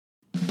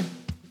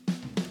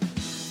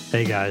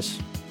Hey guys,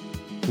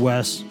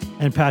 Wes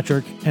and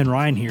Patrick and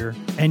Ryan here.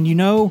 And you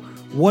know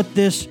what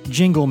this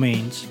jingle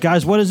means.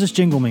 Guys, what does this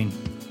jingle mean?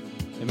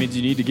 It means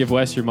you need to give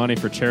Wes your money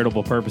for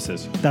charitable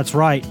purposes. That's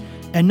right.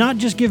 And not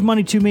just give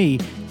money to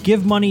me,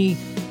 give money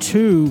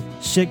to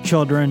sick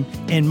children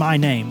in my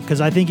name.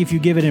 Because I think if you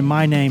give it in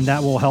my name,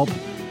 that will help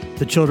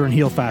the children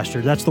heal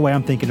faster. That's the way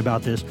I'm thinking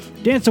about this.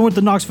 Dancing with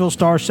the Knoxville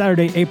Stars,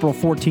 Saturday, April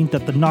 14th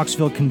at the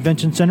Knoxville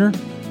Convention Center.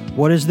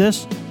 What is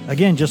this?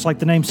 Again, just like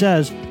the name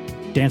says,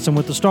 Dancing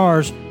with the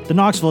Stars, the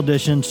Knoxville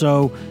edition.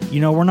 So,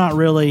 we're not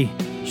really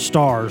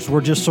stars. We're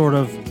just sort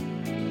of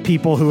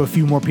people who a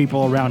few more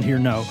people around here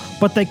know.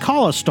 But they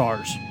call us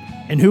stars.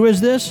 And who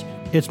is this?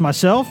 It's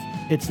myself.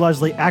 It's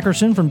Leslie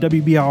Ackerson from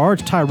WBIR.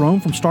 It's Tyrone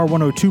from Star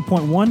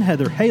 102.1.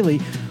 Heather Haley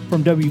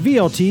from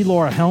WVLT.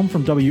 Laura Helm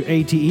from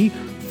WATE.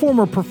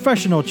 Former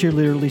professional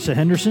cheerleader Lisa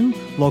Henderson,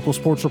 local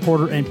sports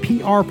reporter and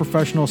PR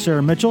professional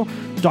Sarah Mitchell,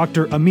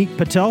 Dr. Amit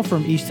Patel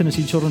from East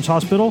Tennessee Children's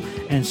Hospital,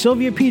 and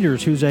Sylvia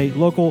Peters, who's a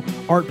local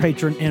art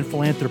patron and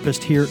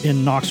philanthropist here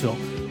in Knoxville.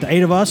 The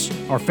 8 of us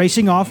are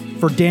facing off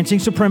for dancing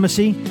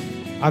supremacy.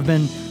 I've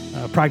been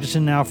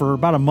practicing now for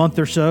about a month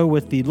or so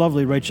with the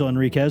lovely Rachel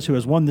Enriquez, who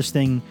has won this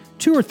thing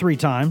 2 or 3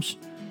 times,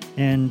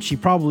 and she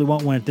probably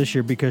won't win it this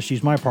year because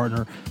she's my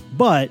partner.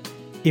 But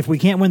if we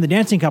can't win the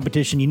dancing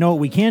competition, you know what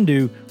we can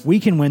do? We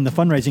can win the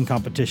fundraising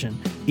competition.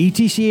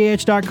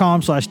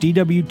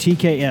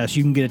 etcah.com/DWTKS.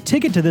 You can get a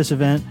ticket to this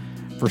event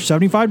for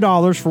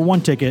 $75 for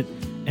one ticket,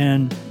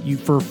 and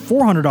for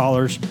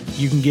 $400,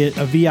 you can get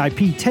a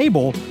VIP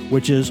table,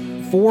 which is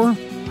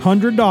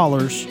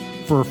 $400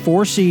 for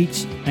 4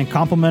 seats and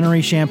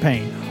complimentary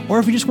champagne. Or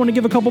if you just want to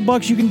give a couple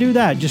bucks, you can do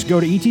that. Just go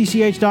to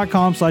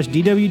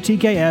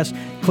etcah.com/DWTKS,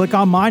 click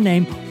on my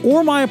name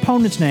or my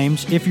opponent's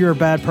names if you're a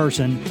bad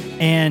person,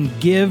 and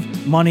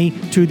give money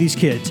to these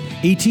kids.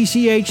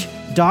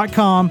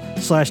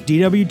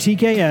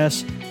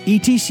 etcah.com/DWTKS,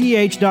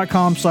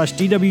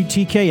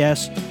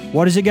 etcah.com/DWTKS.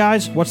 What is it,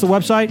 guys? What's the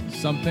website?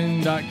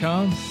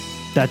 Something.com.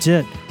 That's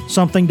it.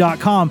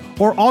 Something.com.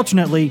 Or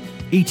alternately,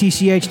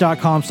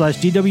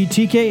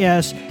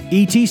 etcah.com/DWTKS,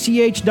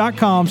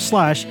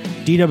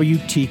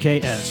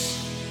 etcah.com/DWTKS.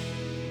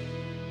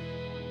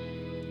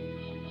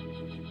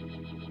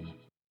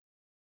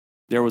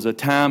 There was a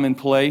time and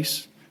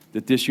place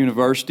that this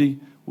university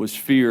was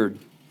feared.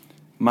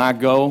 My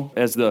goal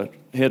as the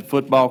head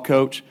football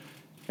coach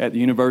at the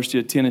University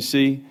of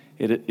Tennessee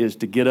is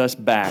to get us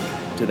back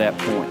to that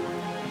point.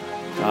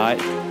 All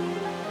right?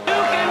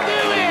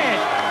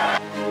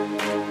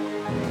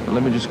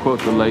 Let me just quote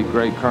the late,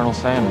 great Colonel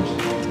Sanders.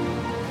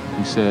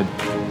 He said,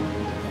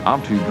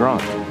 "I'm too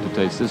drunk to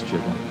taste this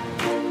chicken."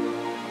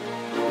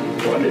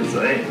 What is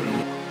that?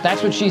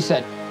 That's what she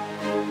said.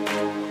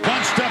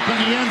 Punched up in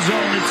the end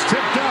zone. It's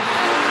tipped up.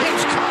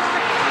 It's caught.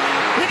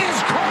 It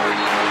is caught.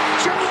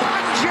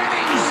 Jawan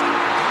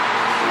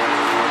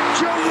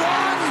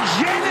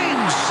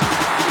Jennings.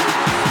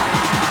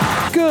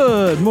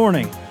 Good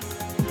morning,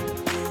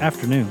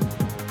 afternoon,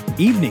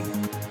 evening,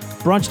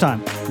 brunch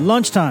time,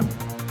 lunchtime,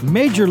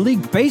 Major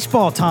League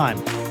Baseball time,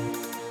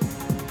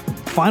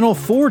 Final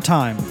Four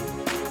time.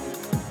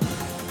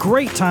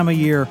 Great time of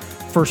year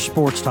for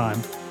sports time.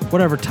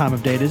 Whatever time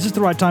of day it is, it's the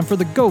right time for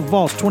the Go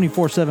Vols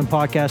 24/7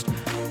 podcast.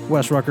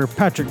 Wes Rucker,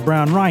 Patrick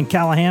Brown, Ryan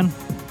Callahan.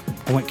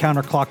 I went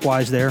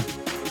counterclockwise there.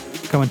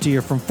 Coming to you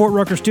from Fort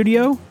Rucker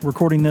Studio,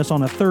 recording this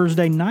on a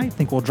Thursday night. I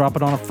think we'll drop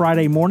it on a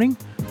Friday morning.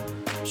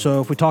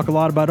 So if we talk a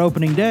lot about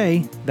opening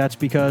day, that's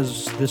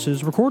because this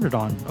is recorded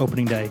on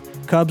opening day.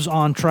 Cubs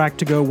on track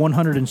to go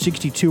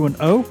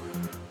 162-0.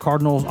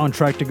 Cardinals on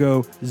track to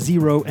go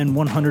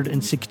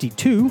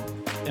 0-162.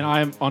 And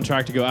I'm on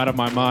track to go out of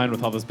my mind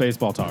with all this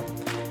baseball talk.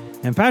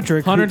 And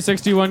Patrick...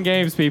 161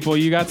 games, people.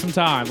 You got some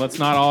time. Let's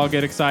not all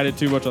get excited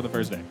too much on the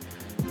first day.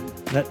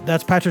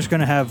 That's Patrick's going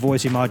to have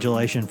voice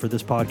modulation for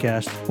this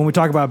podcast. When we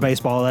talk about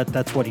baseball,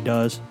 that's what he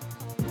does.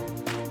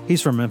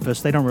 He's from Memphis.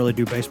 They don't really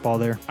do baseball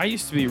there. I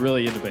used to be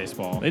really into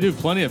baseball. They do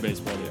plenty of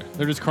baseball there.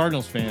 They're just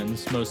Cardinals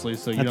fans mostly,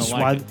 so you don't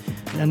like it.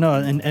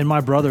 And my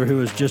brother,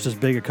 who is just as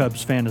big a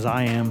Cubs fan as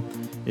I am,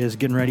 is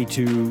getting ready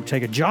to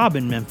take a job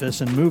in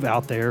Memphis and move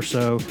out there,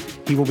 so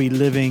he will be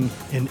living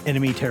in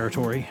enemy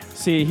territory.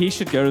 See, he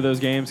should go to those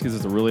games because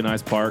it's a really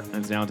nice park and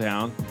it's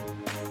downtown,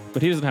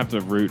 but he doesn't have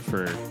to root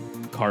for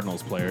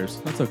Cardinals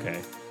players. That's okay.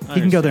 He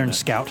can go there and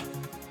scout.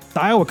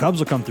 The Iowa Cubs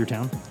will come through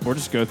town. Or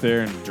just go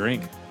there and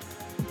drink.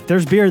 If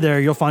there's beer there,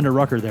 you'll find a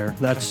Rucker there.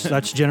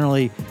 That's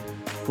generally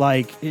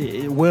like,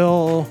 is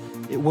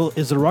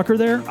the Rucker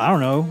there? I don't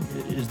know.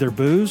 Is there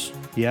booze?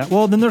 Yeah.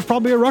 Well, then there's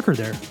probably a Rucker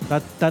there.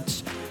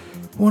 That's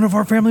one of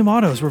our family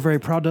mottos. We're very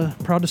proud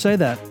to say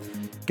that.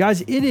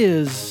 Guys, it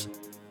is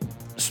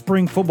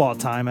spring football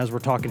time as we're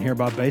talking here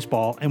about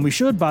baseball. And we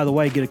should, by the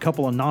way, get a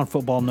couple of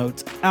non-football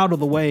notes out of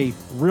the way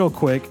real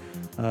quick.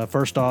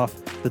 First off,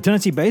 the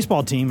Tennessee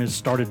baseball team has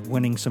started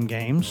winning some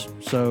games.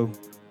 So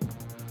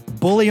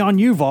bully on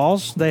you,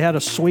 Vols. They had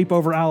a sweep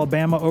over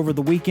Alabama over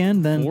the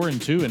weekend. Then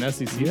 4-2 in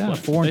SEC play.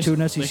 4-2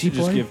 in SEC They should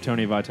play. just give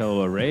Tony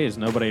Vitello a raise.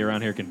 Nobody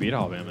around here can beat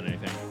Alabama in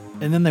anything.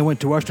 And then they went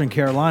to Western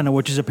Carolina,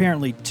 which is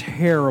apparently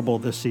terrible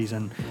this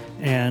season.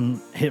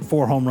 and hit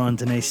 4 home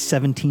runs in a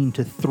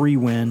 17-3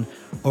 win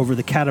over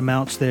the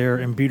Catamounts there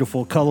in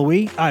beautiful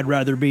Cullowhee. I'd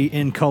rather be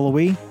in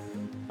Cullowhee.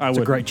 It's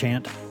a great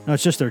chant. No,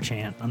 it's just their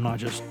chant. I'm not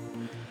just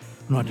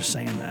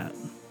saying that.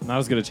 Not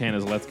as good a chant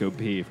as "Let's Go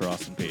Pee" for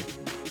Austin Peay.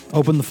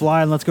 Open the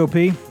fly and let's go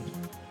pee.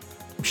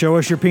 Show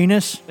us your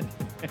penis.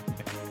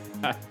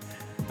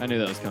 I knew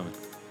that was coming.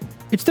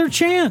 It's their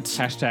chance.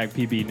 Hashtag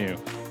PB new.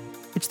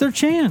 It's their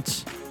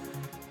chance.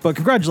 But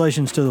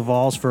congratulations to the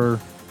Vols for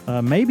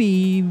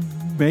maybe,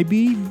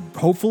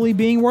 hopefully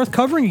being worth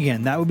covering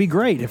again. That would be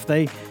great if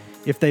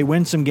they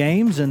win some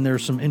games and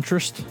there's some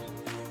interest.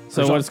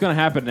 So what's going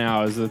to happen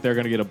now is that they're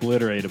going to get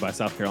obliterated by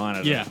South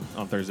Carolina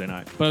on Thursday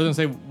night. But I was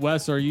going to say,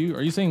 Wes, are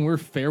you saying we're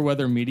fair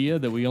weather media,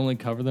 that we only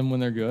cover them when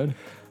they're good?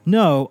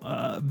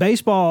 No,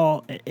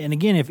 baseball, and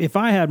again, if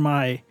I had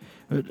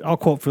I'll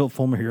quote Philip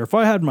Fulmer here, if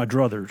I had my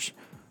druthers,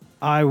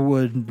 I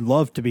would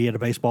love to be at a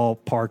baseball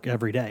park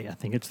every day. I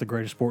think it's the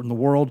greatest sport in the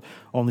world.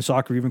 Only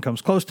soccer even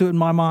comes close to it in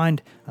my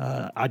mind.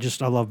 I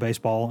love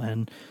baseball,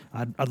 and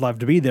I'd love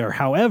to be there.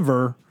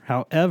 However,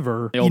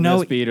 the Ole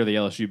Miss beat or the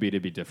LSU beat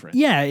would be different.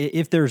 Yeah,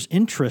 if there's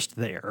interest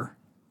there,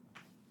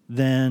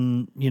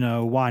 then,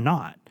 why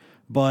not?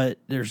 But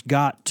there's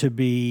got to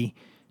be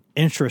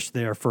interest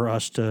there for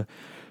us to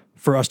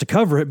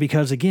cover it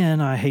because,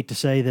 again, I hate to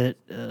say that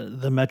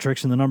the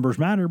metrics and the numbers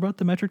matter, but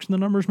the metrics and the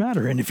numbers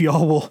matter. And if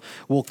y'all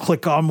will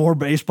click on more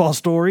baseball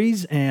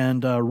stories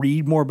and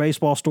read more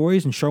baseball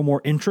stories and show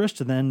more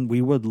interest, then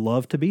we would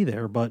love to be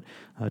there. But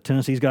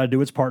Tennessee's got to do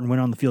its part and win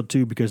on the field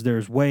too, because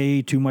there's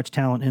way too much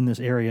talent in this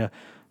area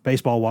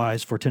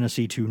baseball-wise for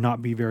Tennessee to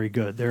not be very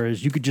good.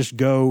 You could just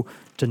go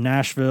to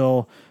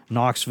Nashville,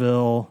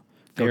 Knoxville,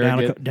 go down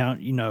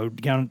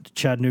to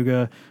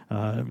Chattanooga,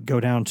 go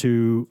down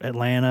to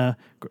Atlanta.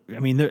 I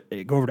mean,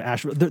 go over to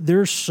Asheville.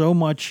 There's so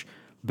much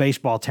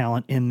baseball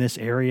talent in this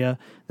area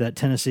that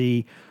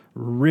Tennessee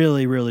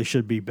really, really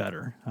should be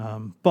better.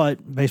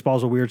 But baseball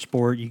is a weird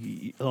sport.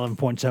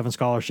 11.7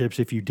 scholarships.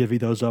 If you divvy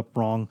those up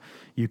wrong,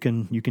 you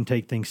can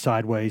take things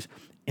sideways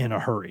in a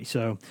hurry.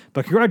 So,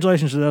 but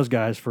congratulations to those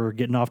guys for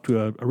getting off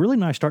to a really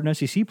nice start in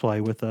SEC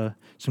play with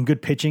some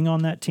good pitching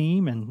on that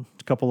team and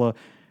a couple of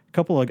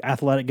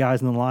athletic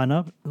guys in the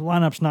lineup. The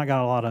lineup's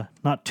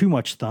not too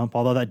much thump,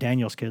 although that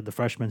Daniels kid, the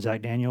freshman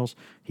Zach Daniels,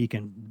 he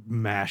can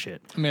mash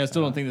it. I mean, I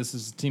still don't think this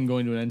is a team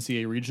going to an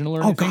NCAA regional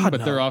or anything,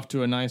 but they're off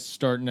to a nice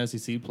start in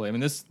SEC play. I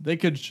mean,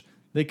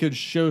 they could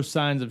show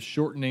signs of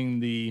shortening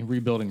the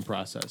rebuilding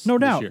process. No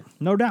this year.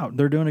 doubt.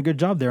 They're doing a good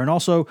job there. And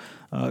also,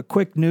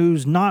 quick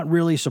news, not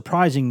really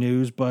surprising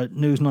news, but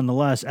news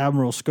nonetheless.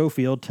 Admiral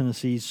Schofield,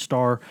 Tennessee's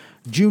star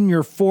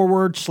junior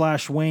forward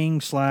 /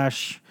 wing /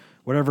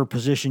 whatever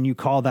position you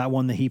call that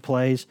one that he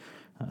plays.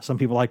 Some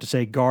people like to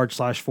say guard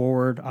 /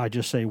 forward. I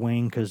just say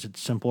wing because it's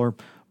simpler.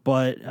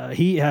 But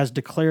he has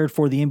declared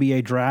for the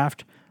NBA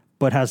draft,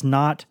 but has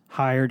not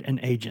hired an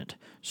agent.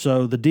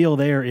 So the deal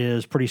there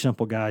is pretty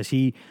simple, guys.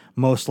 He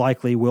most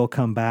likely will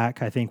come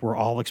back. I think we're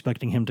all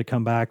expecting him to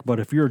come back. But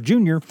if you're a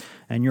junior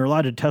and you're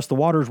allowed to test the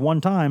waters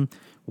one time,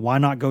 why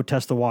not go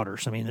test the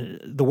waters? I mean,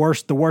 the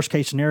worst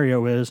case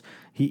scenario is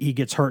he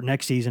gets hurt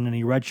next season and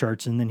he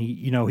redshirts and then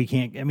he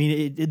can't. I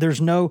mean, there's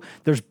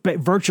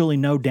virtually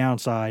no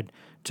downside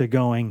to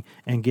going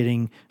and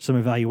getting some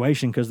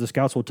evaluation because the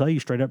scouts will tell you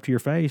straight up to your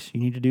face,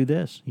 you need to do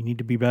this. You need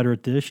to be better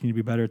at this. You need to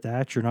be better at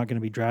that. You're not going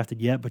to be drafted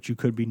yet, but you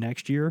could be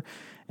next year.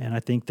 And I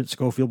think that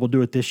Schofield will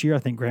do it this year. I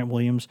think Grant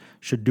Williams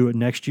should do it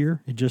next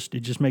year. It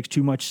just makes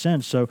too much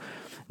sense. So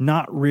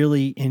not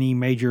really any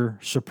major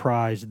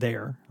surprise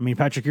there. I mean,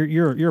 Patrick,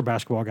 you're a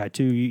basketball guy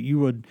too. You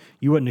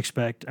wouldn't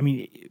expect. I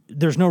mean,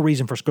 there's no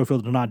reason for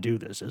Schofield to not do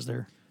this, is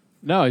there?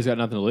 No, he's got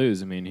nothing to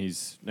lose. I mean,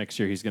 next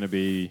year he's going to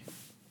be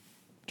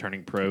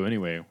turning pro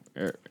anyway.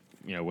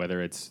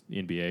 Whether it's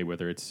the NBA,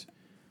 whether it's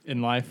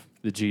in life,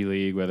 the G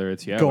League, whether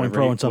it's going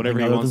pro in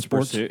something other than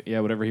sports.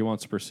 Whatever he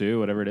wants to pursue,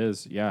 whatever it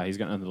is. Yeah, he's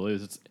got nothing to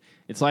lose.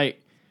 It's like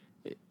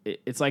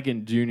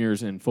in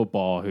juniors in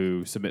football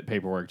who submit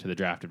paperwork to the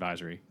draft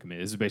advisory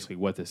committee. This is basically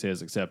what this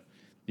is, except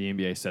the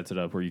NBA sets it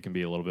up where you can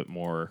be a little bit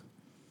more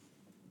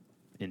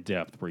in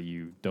depth, where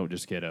you don't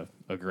just get a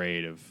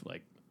grade of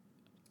like.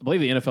 I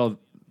believe the NFL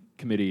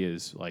committee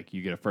is like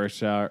you get a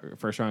first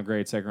round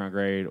grade, second round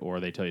grade, or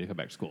they tell you to come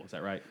back to school. Is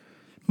that right?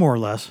 More or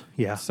less,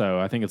 yeah. So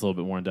I think it's a little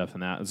bit more in depth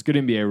than that. It's a good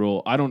NBA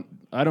rule. I don't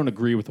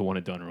agree with the one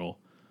and done rule.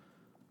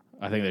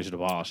 I think they should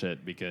abolish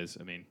it because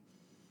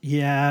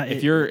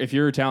if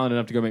you're talented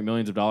enough to go make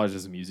millions of dollars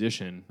as a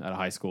musician at a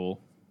high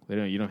school,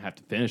 you don't have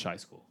to finish high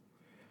school.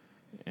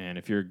 And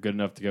if you're good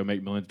enough to go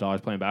make millions of dollars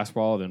playing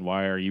basketball, then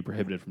why are you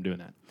prohibited from doing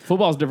that?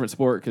 Football is a different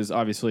sport because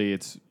obviously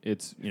it's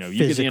you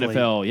get the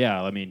NFL.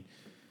 Yeah, I mean,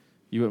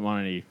 you wouldn't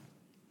want any.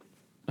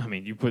 I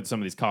mean, you put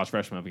some of these college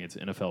freshmen up against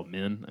NFL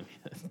men. I mean,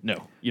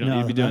 no, you don't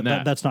need to be doing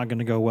that. That's not going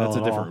to go well.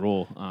 That's a different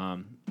rule.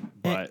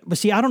 But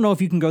see, I don't know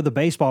if you can go the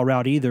baseball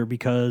route either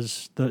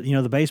because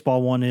the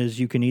baseball one is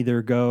you can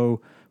either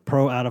go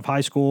pro out of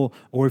high school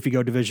or if you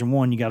go Division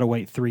I, you got to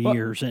wait 3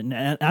 years. And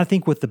I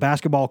think with the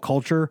basketball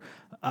culture,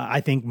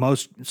 I think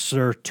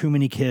there are too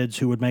many kids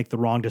who would make the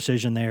wrong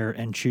decision there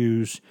and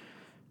choose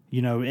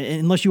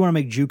unless you want to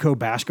make JUCO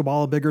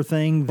basketball a bigger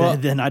thing,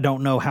 then I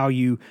don't know how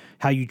you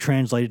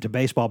translate it to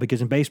baseball,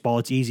 because in baseball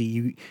it's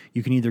easy.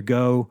 You can either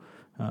go,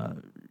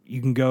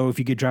 if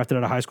you get drafted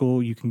out of high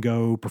school, you can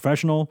go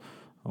professional,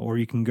 or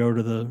you can go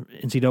to the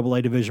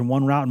NCAA Division I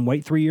route and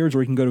wait 3 years,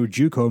 or you can go to a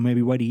JUCO,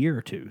 maybe wait a year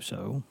or two.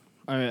 So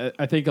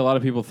I think a lot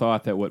of people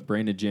thought that what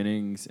Brandon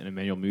Jennings and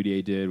Emmanuel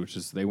Mudiay did, which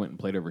is they went and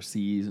played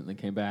overseas and then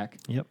came back.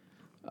 Yep.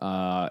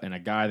 And a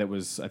guy that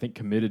was, I think,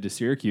 committed to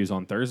Syracuse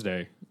on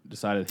Thursday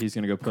decided he's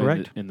going to go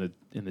play in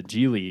the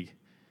G League,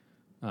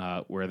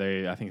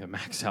 where I think the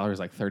max salary is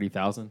like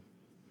 $30,000.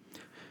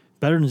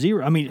 Better than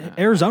zero. I mean,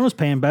 Arizona's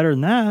paying better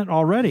than that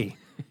already.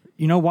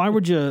 Why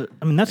would you?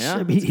 I mean, that's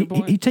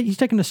he's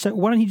taking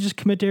why don't he just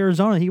commit to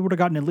Arizona? He would have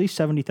gotten at least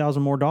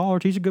 $70,000 more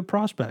dollars. He's a good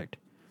prospect.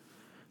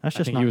 That's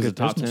just not he was good a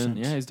top 10. sense.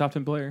 Yeah, he's a top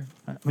 10 player.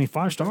 I mean,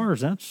 5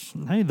 stars.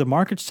 The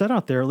market's set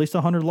out there. At least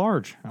 100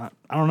 large. I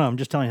don't know. I'm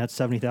just telling you that's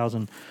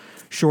 70,000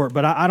 short.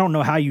 But I don't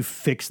know how you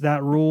fix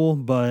that rule.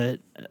 But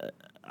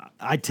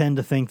I tend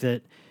to think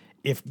that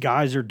if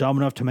guys are dumb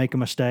enough to make a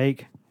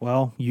mistake,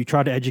 well, you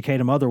try to educate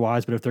them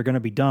otherwise. But if they're going to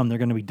be dumb, they're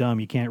going to be dumb.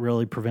 You can't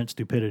really prevent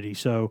stupidity.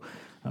 So,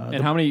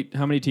 and how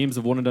many teams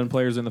have one and done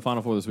players in the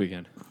Final Four this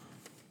weekend?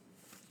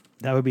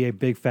 That would be a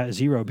big fat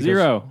zero.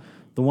 Zero.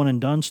 The one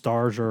and done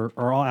stars are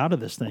all out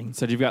of this thing.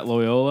 So you've got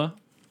Loyola.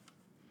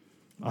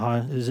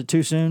 Is it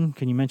too soon?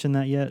 Can you mention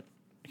that yet?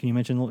 Can you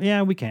mention?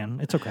 Yeah, we can.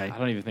 It's okay. I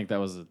don't even think that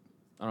was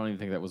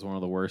one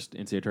of the worst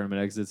NCAA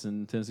tournament exits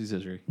in Tennessee's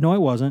history. No,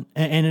 it wasn't,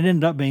 and it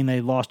ended up being they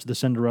lost to the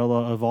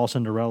Cinderella of all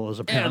Cinderellas.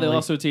 Apparently, they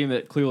lost to a team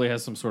that clearly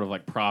has some sort of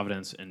like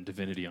providence and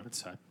divinity on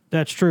its side.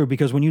 That's true,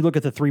 because when you look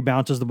at the 3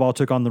 bounces the ball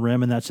took on the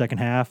rim in that second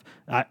half,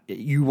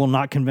 you will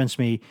not convince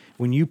me.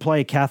 When you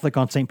play Catholic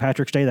on St.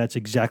 Patrick's Day, that's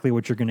exactly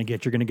what you're going to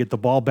get. You're going to get the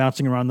ball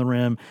bouncing around the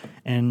rim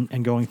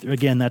and going through.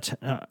 Again, that's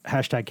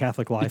hashtag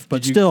Catholic life.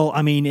 But still,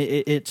 I mean,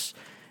 it's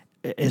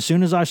as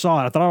soon as I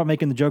saw it, I thought about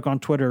making the joke on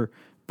Twitter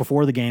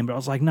before the game, but I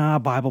was like, nah,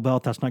 Bible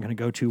Belt, that's not going to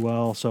go too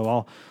well,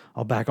 so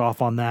I'll back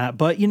off on that.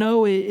 But,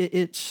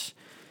 it's...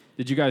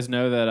 Did you guys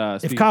know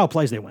that... if Kyle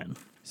plays, they win.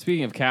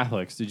 Speaking of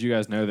Catholics, did you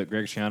guys know that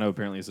Greg Schiano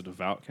apparently is a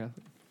devout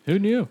Catholic? Who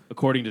knew?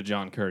 According to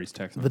John Curry's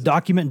text. The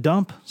document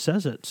dump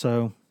says it,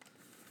 so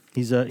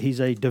he's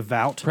a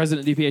devout...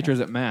 President DiPietro's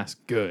at Mass.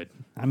 Good.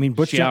 I mean,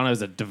 Butch Schiano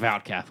is a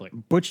devout Catholic.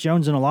 Butch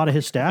Jones and a lot of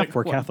his staff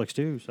were Catholics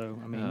too. So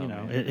I mean,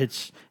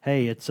 it's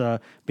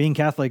being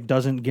Catholic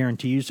doesn't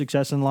guarantee you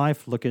success in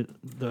life. Look at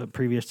the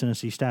previous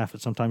Tennessee staff.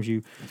 It's sometimes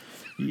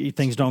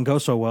things don't go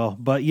so well.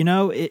 But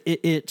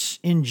it's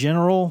in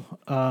general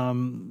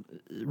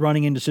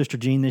running into Sister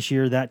Jean this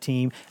year. That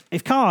team,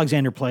 if Kyle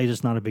Alexander plays,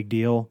 it's not a big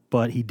deal.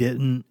 But he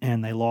didn't,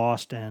 and they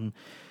lost, and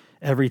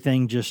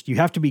everything. Just you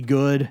have to be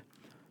good.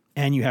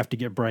 And you have to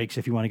get breaks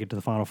if you want to get to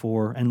the Final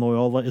Four. And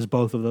Loyola is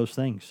both of those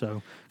things.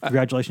 So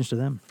congratulations to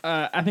them.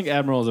 I think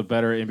Admiral is a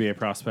better NBA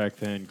prospect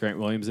than Grant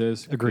Williams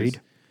is.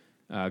 Agreed.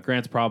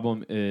 Grant's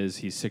problem is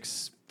he's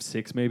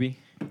 6'6", maybe.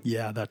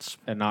 Yeah, that's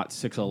and not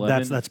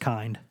 6'11". That's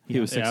kind. He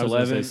was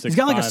 6'11". He's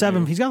got like a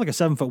 7. He's got like a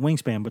 7-foot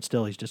wingspan, but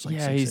still, he's just like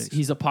 6'6".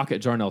 He's a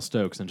pocket Jarnell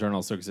Stokes, and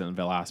Jarnell Stokes didn't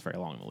last very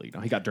long in the league.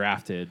 Now, he got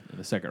drafted in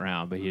the second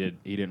round, but he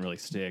didn't really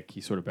stick.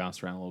 He sort of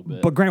bounced around a little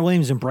bit. But Grant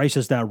Williams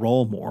embraces that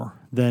role more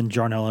than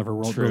Jarnell ever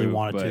really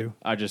wanted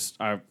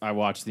to. I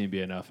watched the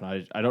NBA enough,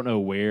 and I don't know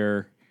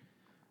where.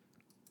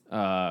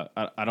 I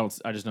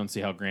just don't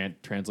see how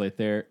Grant translates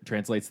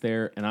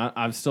there, and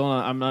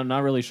I'm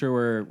not really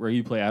sure where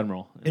you play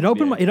Admiral. It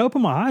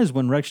opened my eyes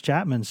when Rex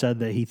Chapman said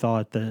that he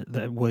thought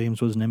that Williams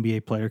was an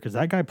NBA player, because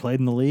that guy played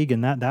in the league,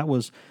 and that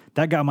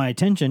got my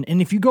attention. And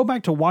if you go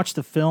back to watch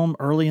the film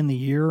early in the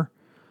year,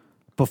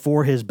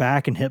 before his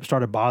back and hip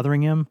started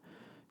bothering him,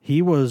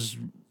 he was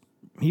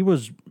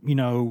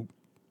yakking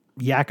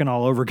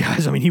all over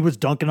guys. I mean, he was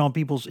dunking on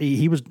people's.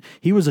 He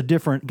was a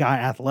different guy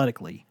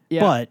athletically,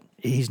 but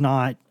he's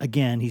not a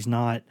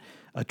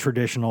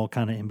traditional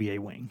kind of NBA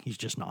wing. He's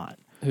just not.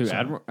 Who,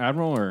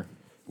 Admiral or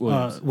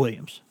Williams?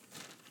 Williams.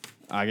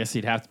 I guess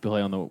he'd have to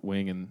play on the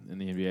wing in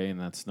the NBA, and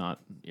that's not.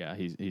 Yeah,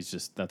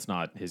 that's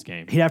not his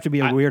game. He'd have to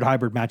be a weird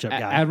hybrid matchup guy.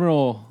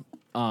 Admiral,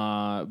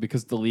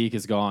 because the league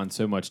has gone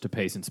so much to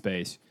pace and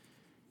space,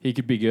 he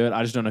could be good.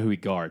 I just don't know who he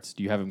guards.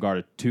 Do you have him guard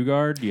a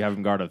 2-guard? Do you have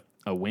him guard a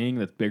wing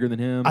that's bigger than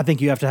him? I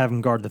think you have to have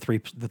him guard the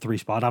three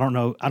spot. I don't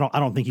know. I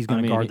don't think he's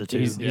going to guard the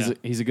 2.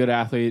 He's a good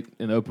athlete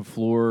in the open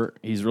floor.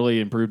 He's really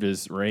improved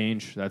his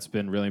range. That's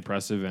been really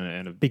impressive,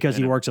 because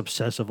he works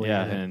obsessively.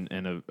 Yeah,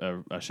 and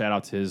a shout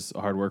out to his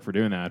hard work for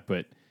doing that.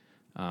 But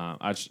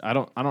I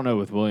don't know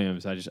with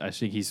Williams. I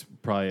think he's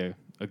probably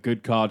a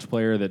good college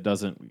player that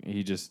doesn't.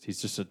 He's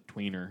just a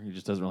tweener. He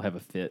just doesn't really have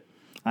a fit.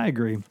 I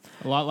agree.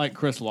 A lot like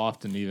Chris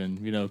Lofton, even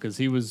because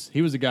he was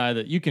a guy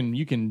that you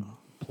can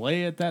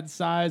play at that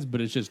size,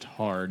 but it's just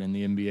hard in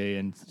the NBA.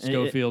 And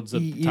Schofield's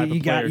the type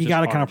of player. You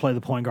got to kind of play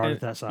the point guard at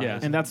that size. Yeah,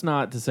 and that's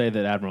not to say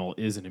that Admiral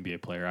is an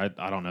NBA player.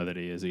 I don't know that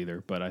he is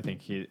either, but I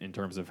think in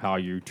terms of how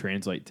you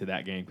translate to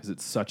that game, because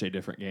it's such a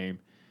different game,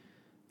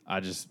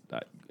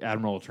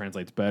 Admiral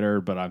translates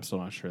better, but I'm still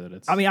not sure that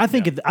it's. I mean, I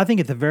think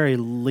at the very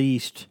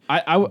least,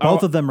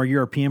 both of them are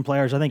European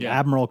players. I think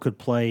Admiral could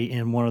play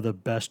in one of the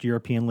best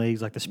European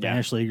leagues, like the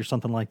Spanish league or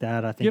something like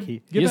that. I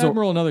think give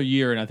Admiral another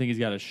year, and I think he's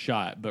got a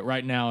shot. But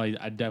right now,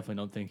 I definitely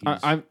don't think he's.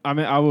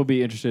 I will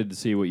be interested to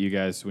see what you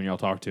guys, when y'all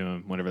talk to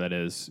him, whenever that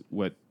is,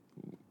 what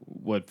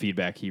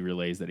feedback he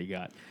relays that he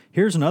got.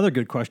 Here's another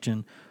good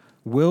question.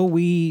 Will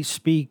we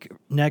speak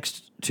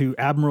next to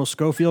Admiral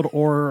Schofield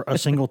or a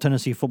single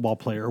Tennessee football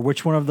player?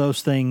 Which one of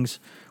those things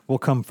will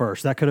come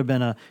first? That could have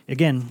been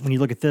again, when you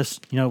look at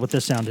this, you know what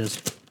this sound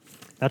is.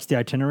 That's the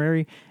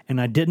itinerary, and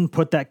I didn't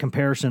put that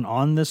comparison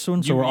on this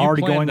one, so we're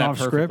already going off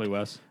script.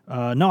 Wes.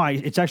 No,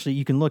 it's actually,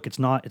 you can look. It's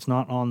not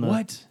on the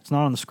what? It's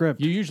not on the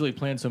script. You usually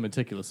plan so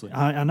meticulously.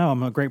 I know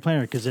I'm a great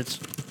planner because it's,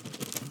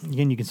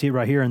 again, you can see it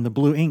right here in the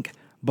blue ink,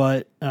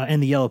 but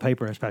and the yellow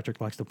paper, as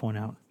Patrick likes to point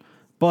out.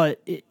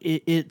 But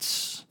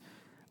it's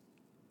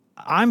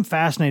I'm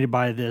fascinated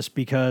by this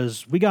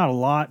because we got a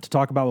lot to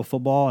talk about with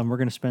football, and we're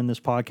going to spend this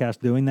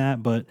podcast doing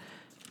that. But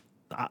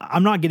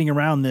I'm not getting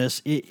around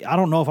this. I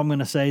don't know if I'm going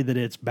to say that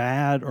it's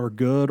bad or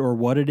good or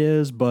what it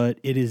is, but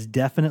it is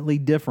definitely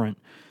different.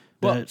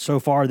 Well, so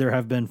far, there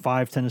have been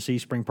 5 Tennessee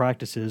spring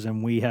practices,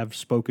 and we have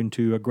spoken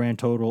to a grand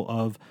total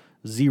of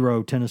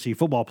 0 Tennessee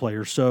football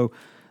players. So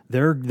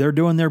they're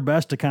doing their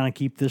best to kind of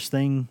keep this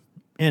thing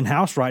in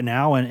house right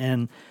now,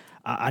 and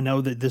I know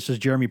that this is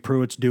Jeremy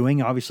Pruitt's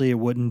doing. Obviously, it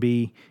wouldn't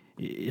be –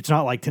 it's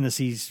not like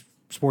Tennessee's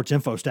sports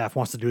info staff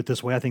wants to do it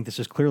this way. I think this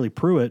is clearly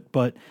Pruitt,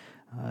 but,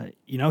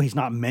 he's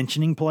not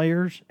mentioning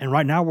players. And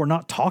right now we're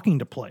not talking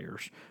to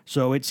players.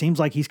 So it seems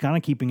like he's kind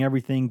of keeping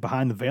everything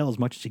behind the veil as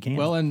much as he can.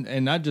 Well,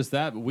 and not just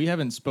that, but we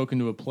haven't spoken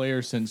to a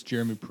player since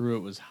Jeremy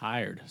Pruitt was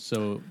hired.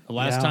 So the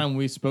last time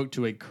we spoke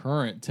to a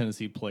current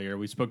Tennessee player,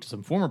 we spoke to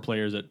some former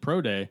players at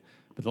Pro Day,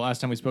 but the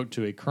last time we spoke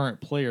to a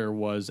current player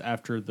was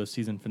after the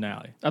season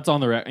finale. That's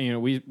on the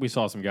we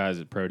saw some guys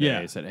at Pro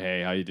Day said,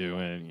 "Hey, how you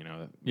doing?"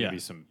 Maybe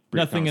some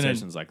brief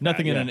conversations like that.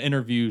 Nothing in an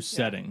interview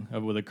setting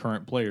with a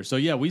current player. So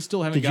we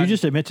still haven't. Did you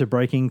just admit to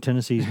breaking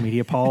Tennessee's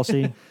media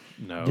policy?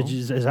 No.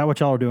 Is that what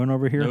y'all are doing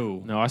over here?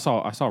 No. I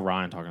saw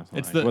Ryan talking to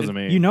somebody. It wasn't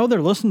me. You know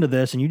they're listening to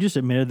this, and you just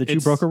admitted that you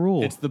broke a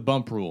rule. It's the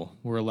bump rule.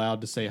 We're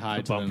allowed to say hi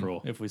to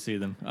them if we see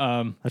them.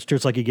 That's true.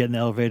 It's like you get in the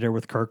elevator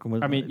with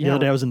Kirkland. The other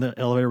day I was in the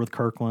elevator with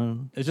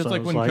Kirkland. It's just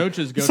like when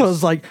coaches go. So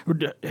it's like,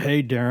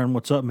 "Hey, Darren,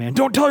 what's up, man?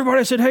 Don't tell everybody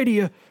I said hey to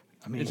you."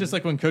 I mean, it's just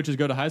like when coaches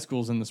go to high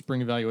schools in the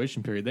spring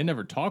evaluation period. They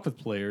never talk with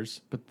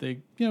players, but they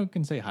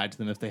can say hi to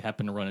them if they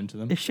happen to run into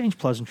them. Exchange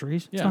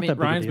pleasantries. Yeah,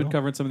 Ryan's been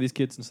covering some of these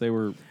kids since they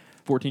were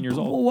 14 years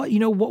old.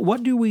 Well,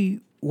 what do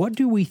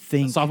we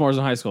think? Sophomores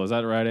in high school, is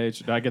that the right age?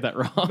 Did I get that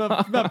wrong?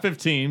 about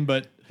 15,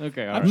 but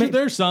okay. I'm sure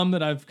there's some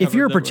that I've covered. If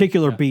you're a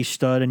particular B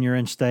stud and you're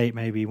in state,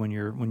 maybe when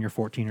you're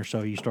 14 or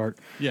so, you start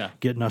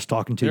getting us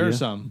talking to you. There are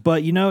some.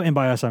 But and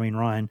by us I mean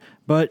Ryan.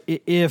 But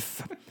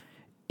if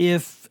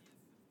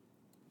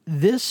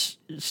this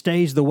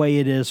stays the way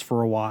it is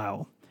for a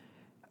while,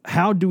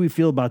 how do we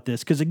feel about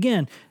this? Because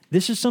again,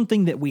 this is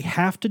something that we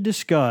have to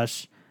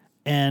discuss,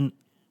 and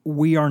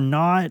we are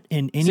not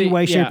in any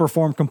way, shape, or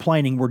form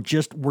complaining. We're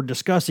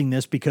discussing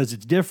this because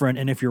it's different.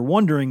 And if you're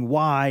wondering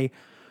why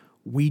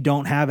we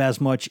don't have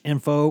as much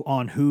info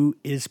on who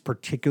is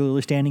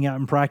particularly standing out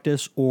in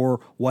practice,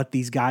 or what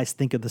these guys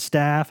think of the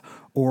staff,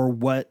 or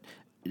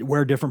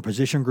where different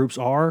position groups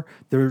are,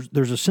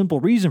 there's a simple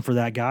reason for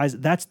that, guys.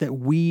 That's that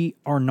we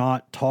are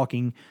not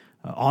talking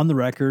on the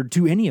record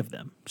to any of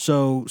them.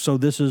 So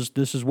this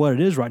is what it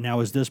is right now.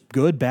 Is this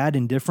good, bad,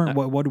 indifferent?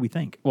 What do we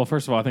think? Well,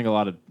 first of all, I think a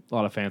lot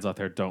of fans out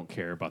there don't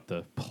care about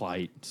the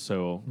plight.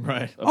 So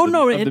right. Of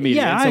the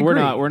media. Yeah, so I agree.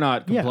 we're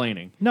not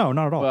complaining. No,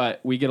 not at all.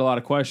 But we get a lot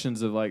of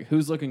questions of like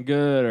who's looking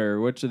good,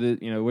 or which of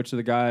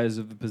the guys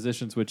of the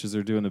position switches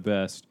are doing the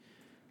best.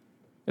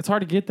 It's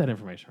hard to get that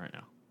information right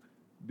now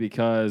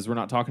because we're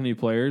not talking to new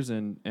players,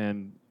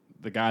 and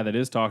the guy that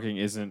is talking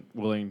isn't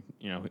willing.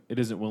 It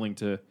isn't willing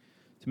to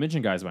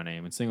mention guys by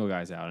name and single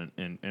guys out.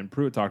 And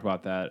Pruitt talked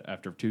about that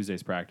after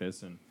Tuesday's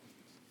practice, and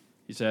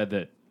he said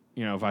that,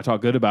 if I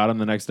talk good about them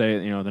the next day,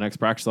 the next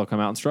practice they'll come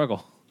out and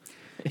struggle.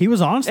 He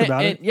was honest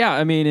about it. Yeah,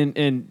 I mean,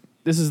 and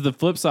this is the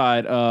flip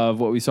side of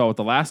what we saw with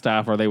the last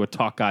staff, where they would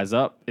talk guys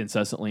up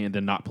incessantly and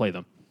then not play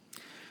them.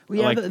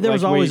 Well, yeah, there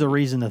was always a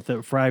reason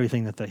for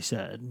everything that they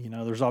said.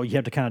 There's always, you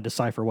have to kind of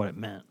decipher what it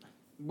meant.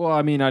 Well,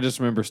 I mean, I just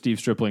remember Steve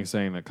Stripling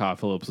saying that Kyle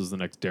Phillips was the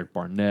next Derek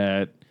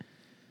Barnett.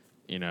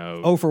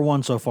 0 for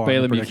 1 so far.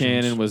 Bailey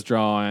Buchanan was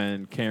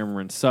drawing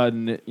Cameron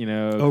Sutton.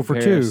 0 for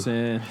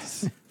 2.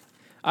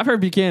 I've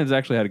heard Buchanan's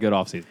actually had a good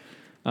offseason.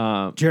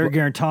 Jared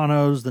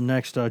Garantano's the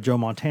next Joe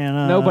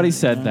Montana. Nobody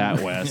said that,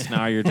 Wes.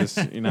 Now you're just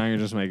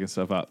making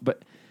stuff up.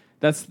 But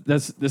this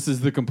is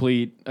the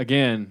complete,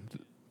 again,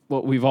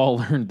 what we've all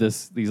learned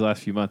these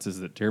last few months is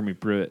that Jeremy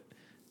Pruitt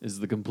is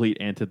the complete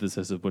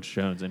antithesis of Butch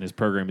Jones, and his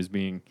program is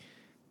being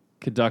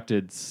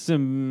conducted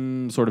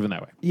sort of in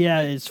that way.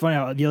 Yeah, it's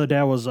funny. The other day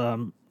I was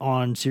on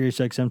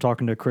SiriusXM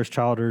talking to Chris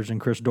Childers and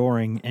Chris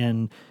Doring,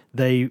 and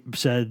they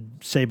said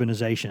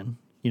Sabanization,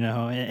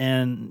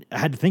 and I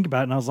had to think about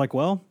it, and I was like,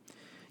 well,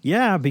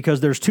 Yeah,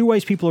 because there's two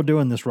ways people are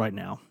doing this right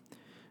now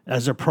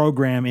as a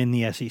program in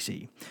the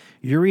SEC.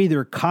 You're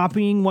either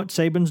copying what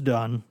Saban's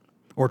done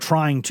or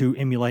trying to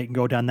emulate and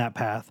go down that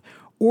path,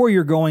 or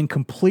you're going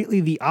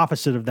completely the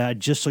opposite of that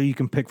just so you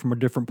can pick from a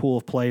different pool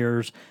of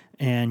players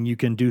and you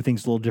can do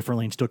things a little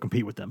differently and still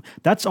compete with them.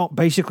 That's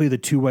basically the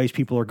two ways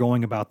people are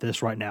going about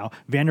this right now.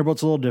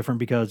 Vanderbilt's a little different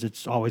because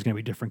it's always going to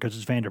be different because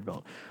it's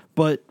Vanderbilt.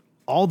 But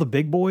all the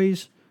big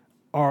boys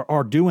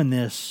are doing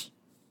this.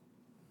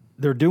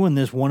 They're doing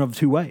this one of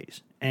two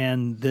ways.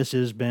 And this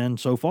has been,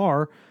 so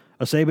far,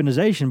 a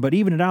Sabanization. But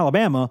even at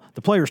Alabama,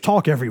 the players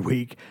talk every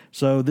week.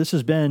 So this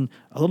has been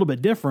a little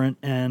bit different.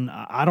 And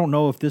I don't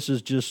know if this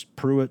is just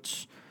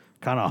Pruitt's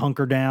kind of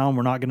hunker down.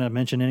 We're not going to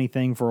mention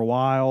anything for a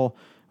while.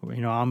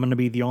 You know, I'm going to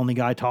be the only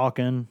guy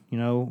talking. You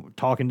know,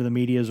 talking to the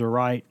media is a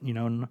right, you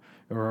know,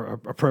 or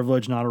a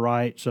privilege, not a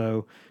right.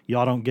 So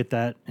y'all don't get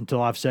that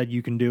until I've said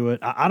you can do it.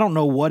 I don't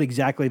know what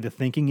exactly the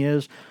thinking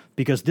is,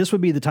 because this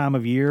would be the time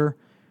of year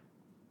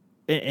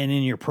and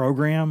in your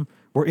program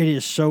where it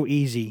is so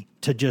easy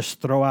to just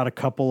throw out a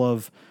couple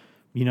of,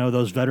 you know,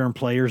 those veteran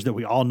players that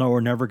we all know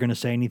are never going to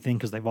say anything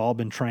because they've all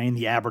been trained,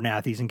 the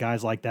Abernathys and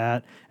guys like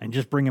that, and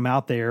just bring them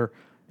out there.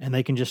 And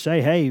they can just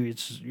say, hey,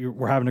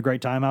 we're having a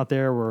great time out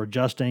there. We're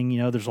adjusting.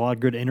 You know, there's a lot of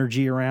good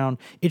energy around.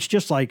 It's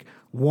just like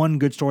one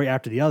good story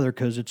after the other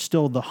because it's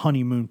still the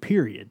honeymoon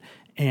period.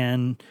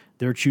 And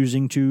they're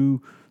choosing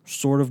to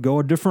sort of go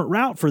a different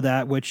route for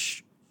that,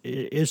 which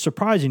is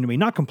surprising to me.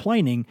 Not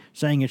complaining,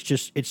 saying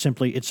it's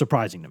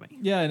surprising to me.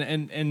 Yeah,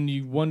 and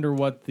you wonder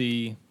what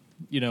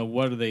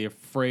what are they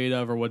afraid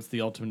of, or what's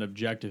the ultimate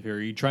objective here? Are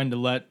you trying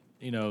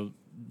to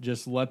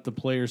just let the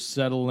players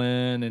settle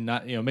in and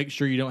not, make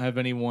sure you don't have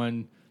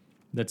anyone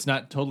that's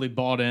not totally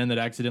bought in that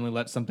accidentally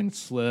let something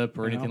slip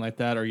or anything like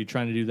that? Are you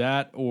trying to do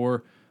that?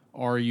 Or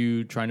are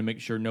you trying to make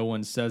sure no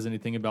one says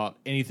anything about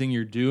anything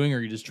you're doing? Or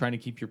are you just trying to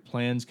keep your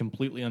plans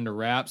completely under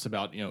wraps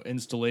about,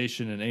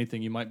 installation and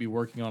anything you might be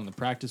working on in the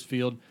practice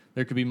field?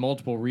 There could be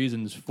multiple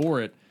reasons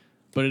for it,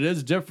 but it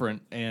is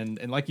different. And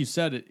like you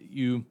said,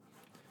 you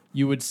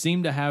would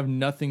seem to have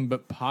nothing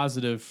but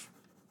positive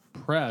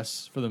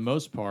press for the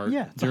most part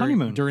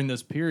during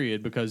this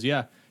period, because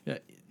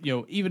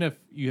even if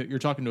you're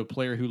talking to a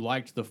player who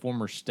liked the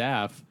former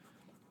staff,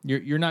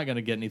 you're not going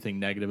to get anything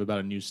negative about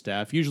a new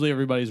staff. Usually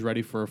everybody's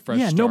ready for a fresh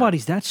start.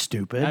 Nobody's that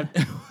stupid.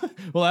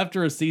 Well,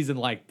 after a season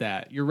like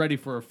that, you're ready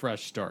for a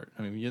fresh start.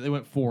 I mean, they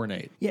went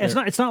 4-8. Yeah,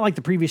 it's not like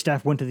the previous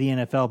staff went to the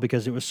NFL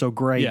because it was so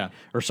great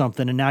or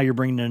something, and now you're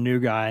bringing in a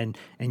new guy,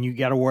 and you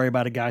got to worry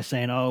about a guy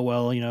saying, oh,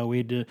 well,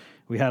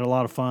 we had a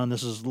lot of fun.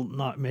 This is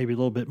not maybe a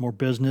little bit more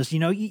business. You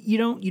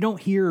don't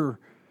hear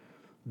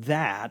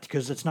that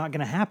because it's not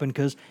going to happen,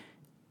 because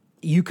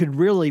you could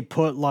really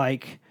put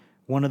like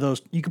one of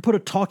those, you could put a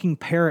talking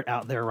parrot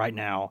out there right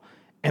now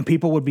and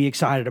people would be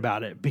excited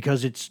about it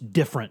because it's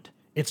different.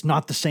 It's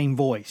not the same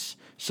voice.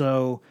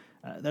 So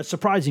that's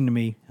surprising to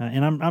me.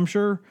 And I'm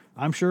sure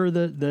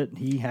that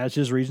he has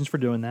his reasons for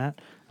doing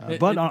that.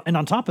 And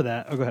on top of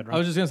that, go ahead, Rob. I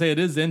was just going to say, it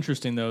is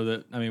interesting, though,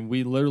 that,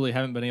 we literally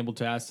haven't been able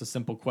to ask the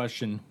simple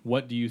question,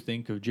 what do you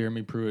think of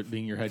Jeremy Pruitt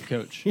being your head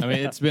coach?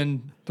 It's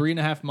been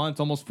 3.5 months,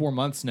 almost 4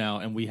 months now,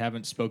 and we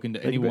haven't spoken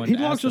to anyone. He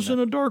locks us in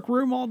a dark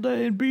room all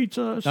day and beats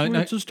us.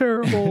 This is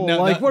terrible.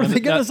 What are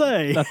they going to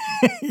say?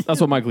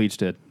 That's what Mike Leach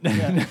did.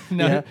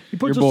 He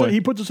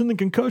puts us in the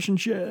concussion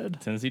shed.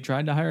 Tennessee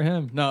tried to hire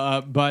him.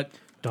 But...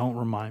 Don't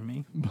remind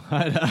me.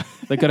 But,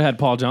 they could have had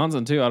Paul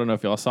Johnson, too. I don't know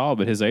if y'all saw,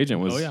 but his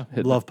agent was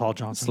love Paul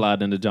Johnson.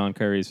 Slide into John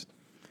Curry's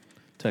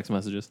text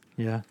messages.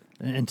 Yeah,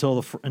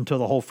 until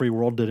the whole free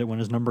world did it when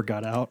his number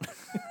got out.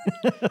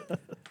 That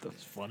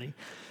was funny.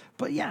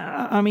 But,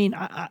 yeah,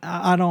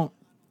 I don't...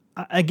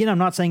 Again, I'm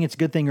not saying it's a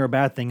good thing or a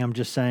bad thing. I'm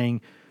just saying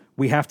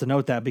we have to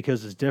note that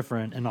because it's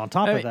different. And on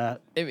top of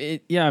that...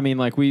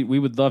 we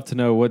would love to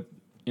know what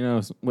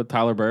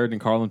Tyler Bird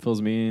and Carlin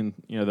Fields mean.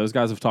 Those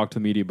guys have talked to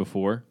the media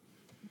before.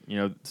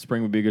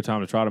 Spring would be a good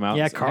time to trot him out.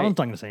 Yeah, Carlin's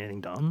not going to say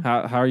anything dumb.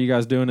 How are you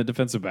guys doing at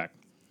defensive back?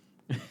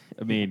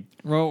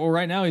 Well,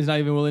 right now he's not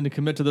even willing to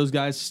commit to those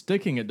guys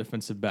sticking at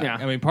defensive back.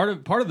 Yeah.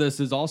 Part of this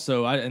is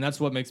also, and that's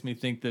what makes me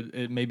think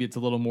that maybe it's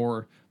a little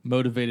more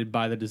motivated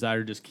by the desire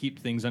to just keep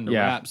things under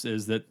wraps,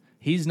 is that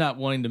he's not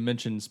wanting to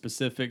mention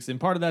specifics, and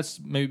part of that's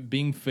maybe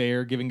being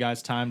fair, giving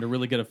guys time to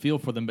really get a feel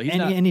for them. But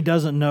and he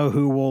doesn't know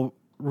who will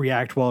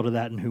react well to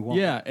that and who won't.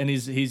 Yeah, and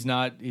he's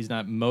not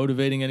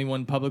motivating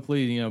anyone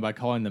publicly, by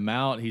calling them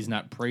out. He's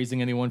not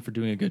praising anyone for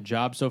doing a good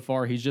job so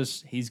far.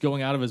 He's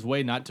going out of his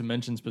way not to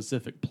mention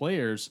specific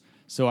players.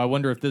 So I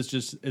wonder if this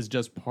is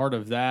just part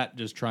of that,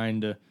 just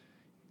trying to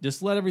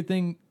just let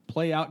everything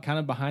play out kind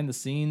of behind the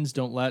scenes.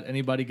 Don't let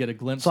anybody get a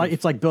glimpse.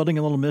 It's like building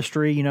a little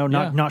mystery,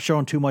 not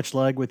showing too much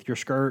leg with your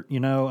skirt,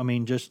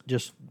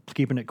 just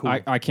keeping it cool.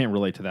 I can't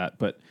relate to that,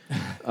 but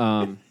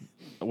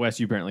Wes,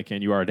 you apparently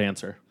can. You are a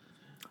dancer.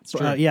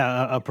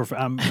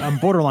 I'm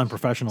borderline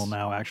professional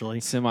now, actually.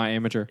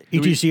 Semi-amateur.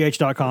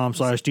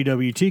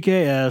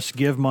 ETCH.com/DWTKS.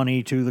 Give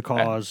money to the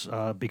cause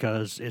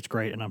because it's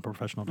great and I'm a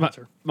professional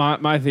dancer.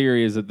 My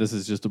theory is that this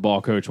is just a ball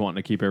coach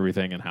wanting to keep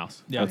everything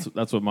in-house. Yeah.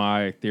 That's what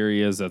my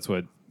theory is. That's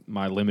what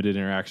my limited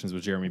interactions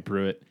with Jeremy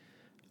Pruitt,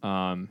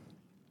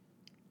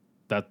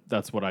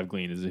 that's what I've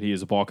gleaned, is that he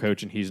is a ball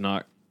coach and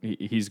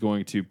he's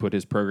going to put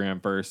his program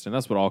first, and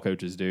that's what all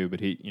coaches do. But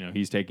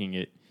he's taking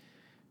it.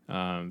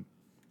 I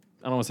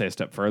don't want to say a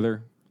step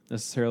further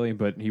necessarily,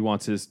 but he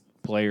wants his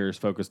players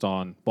focused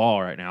on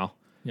ball right now.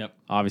 Yep.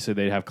 Obviously,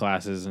 they have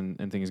classes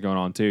and things going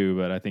on too,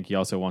 but I think he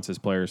also wants his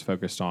players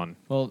focused on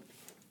what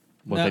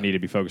they need to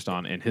be focused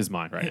on in his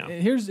mind right now.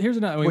 Here's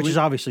another, which is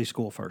obviously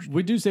school first.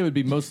 We do say it would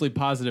be mostly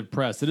positive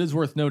press. It is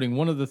worth noting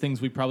one of the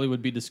things we probably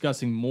would be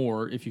discussing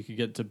more if you could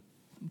get to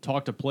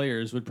talk to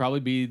players would probably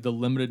be the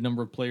limited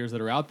number of players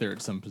that are out there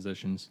at some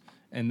positions.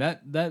 And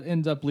that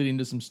ends up leading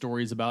to some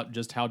stories about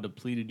just how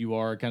depleted you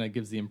are. It kind of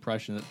gives the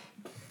impression that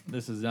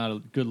this is not a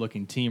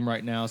good-looking team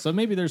right now. So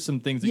maybe there's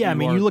some things that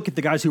you look at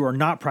the guys who are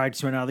not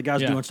practicing right now, the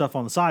guys doing stuff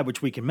on the side,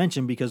 which we can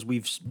mention because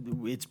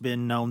it's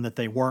been known that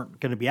they weren't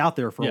going to be out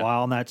there for a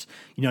while. And that's,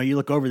 you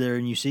look over there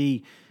and you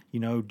see,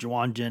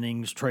 Juwan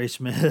Jennings, Trey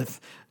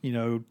Smith,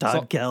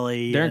 Todd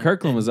Kelly. Darren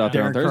Kirkland was out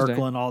there on Thursday.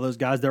 Kirkland, all those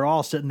guys, they're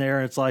all sitting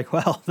there. It's like,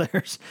 well,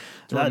 there's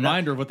a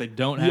reminder of what they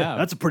don't have.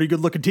 That's a pretty good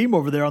looking team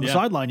over there on the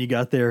sideline you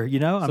got there,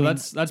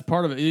 that's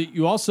part of it.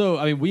 You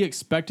also, we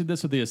expected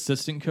this with the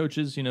assistant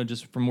coaches,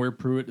 just from where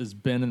Pruitt has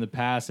been in the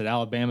past. At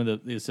Alabama,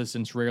 the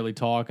assistants rarely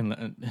talk,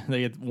 and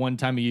they get one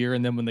time a year,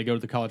 and then when they go to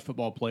the college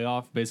football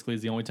playoff, basically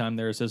is the only time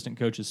their assistant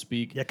coaches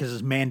speak. Yeah, because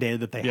it's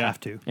mandated that they have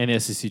to.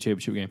 And SEC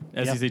championship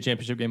game. SEC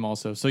championship game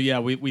also. So,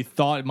 we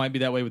thought it might be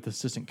that way with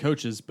assistant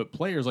coaches, but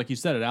players, like you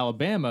said, at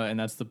Alabama, and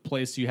that's the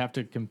place you have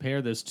to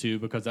compare this to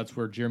because that's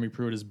where Jeremy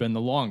Pruitt has been the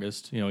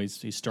longest.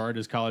 He started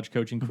his college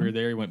coaching career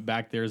there. He went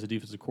back there as a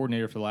defensive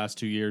coordinator for the last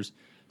 2 years.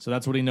 So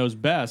that's what he knows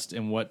best,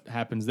 and what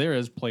happens there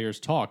is players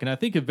talk. And I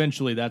think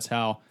eventually that's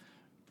how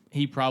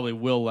he probably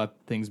will let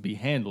things be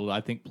handled.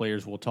 I think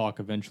players will talk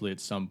eventually at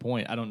some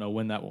point. I don't know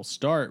when that will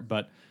start,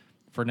 but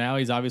for now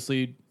he's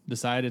obviously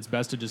decided it's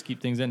best to just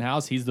keep things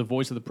in-house. He's the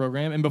voice of the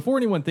program. And before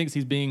anyone thinks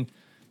he's being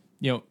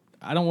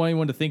I don't want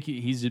anyone to think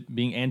he's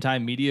being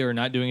anti-media or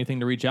not doing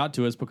anything to reach out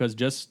to us, because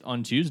just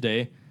on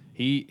Tuesday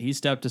he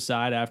stepped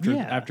aside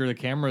after the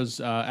cameras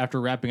after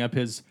wrapping up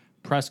his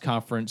press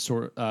conference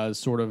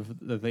sort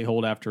of that they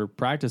hold after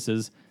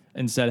practices,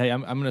 and said, "Hey,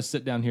 I'm going to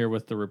sit down here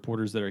with the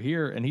reporters that are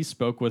here," and he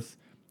spoke with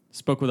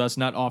us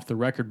not off the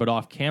record but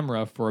off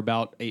camera for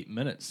about 8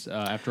 minutes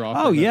after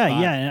offering. Oh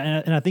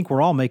yeah, and I think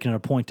we're all making it a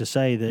point to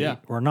say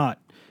that we're not.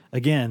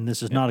 Again,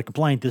 this is not a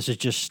complaint. This is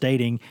just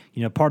stating,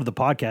 part of the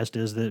podcast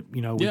is that,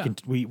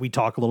 we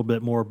talk a little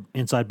bit more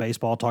inside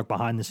baseball, talk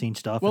behind the scenes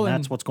stuff, and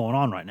that's what's going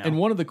on right now. And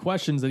one of the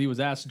questions that he was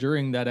asked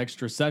during that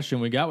extra session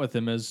we got with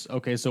him is,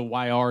 okay, so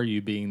why are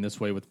you being this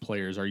way with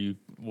players? Are you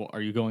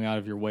going out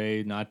of your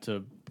way not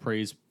to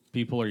praise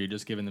people? Or are you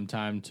just giving them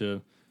time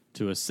to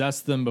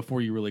assess them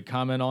before you really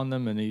comment on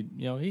them? And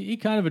he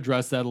kind of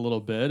addressed that a little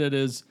bit. It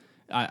is,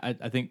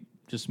 I think,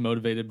 just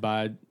motivated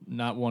by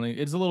not wanting.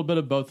 It's a little bit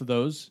of both of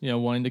those,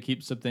 wanting to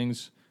keep some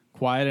things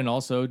quiet and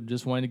also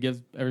just wanting to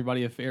give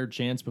everybody a fair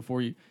chance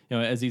before you,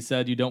 as he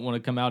said, you don't want to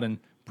come out and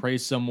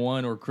praise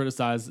someone or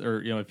criticize,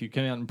 or, if you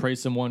come out and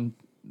praise someone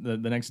the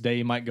next day,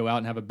 you might go out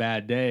and have a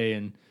bad day,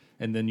 and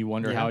then you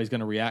wonder how he's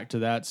going to react to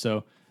that.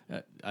 So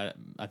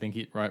I think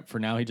for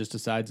now, he just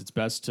decides it's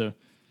best to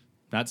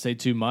not say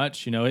too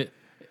much.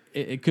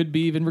 It could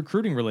be even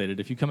recruiting related.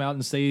 If you come out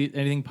and say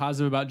anything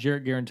positive about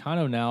Jarrett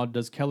Garantano now,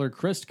 does Keller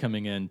Christ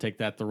coming in take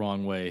that the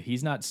wrong way?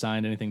 He's not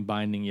signed anything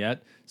binding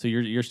yet, so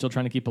you're still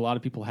trying to keep a lot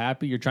of people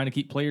happy. You're trying to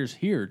keep players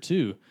here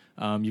too.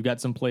 You've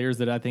got some players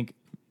that I think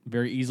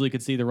very easily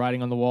could see the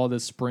writing on the wall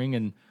this spring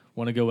and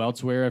want to go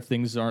elsewhere if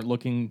things aren't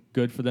looking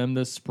good for them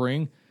this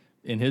spring.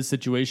 In his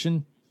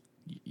situation,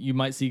 you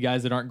might see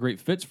guys that aren't great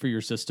fits for your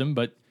system,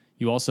 but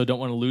you also don't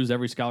want to lose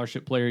every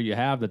scholarship player you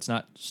have that's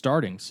not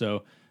starting.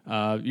 So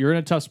you're in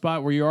a tough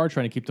spot where you are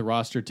trying to keep the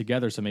roster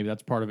together, so maybe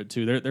that's part of it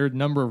too. There are a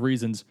number of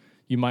reasons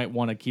you might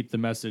want to keep the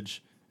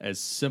message as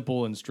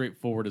simple and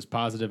straightforward as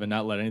positive and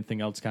not let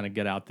anything else kind of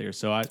get out there.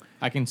 So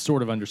I can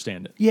sort of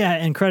understand it. Yeah,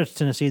 and credit to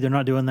Tennessee, they're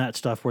not doing that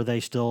stuff where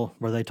they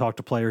talk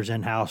to players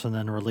in-house and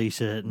then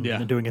release it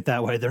and doing it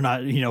that way. They're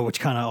not, which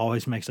kind of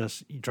always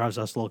drives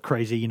us a little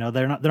crazy.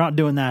 They're not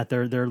doing that.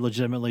 They're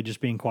legitimately just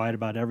being quiet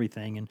about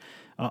everything. And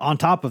on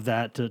top of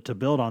that, to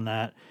build on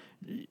that,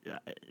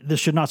 this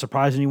should not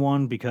surprise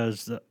anyone,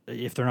 because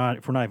if we're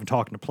not even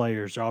talking to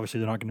players, obviously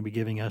they're not going to be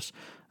giving us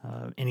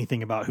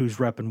anything about who's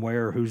repping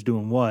where or who's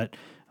doing what.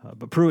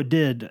 But Pruitt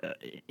did,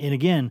 and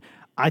again,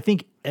 I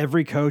think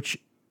every coach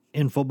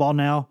in football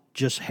now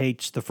just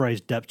hates the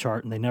phrase depth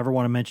chart, and they never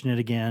want to mention it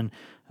again.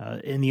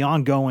 In the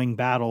ongoing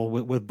battle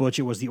with Butch,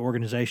 it was the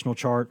organizational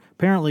chart.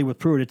 Apparently, with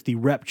Pruitt, it's the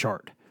rep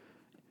chart.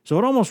 So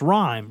it almost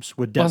rhymes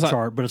with depth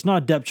chart, but it's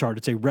not a depth chart.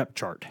 It's a rep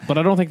chart. But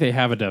I don't think they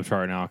have a depth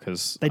chart now,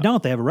 because they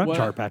don't. They have a rep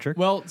chart, Patrick.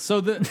 Well,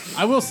 so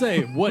I will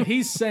say what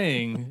he's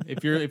saying.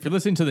 If you're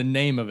listening to the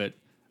name of it,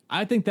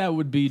 I think that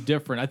would be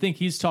different. I think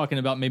he's talking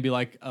about maybe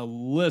like a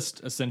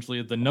list, essentially,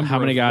 of the number. How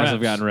many of guys reps.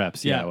 have gotten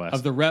reps? Yeah, Wes.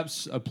 of the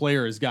reps a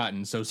player has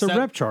gotten. So it's a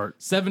rep chart.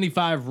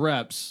 75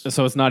 reps.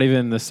 So it's not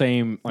even the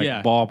same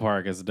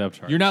ballpark as the depth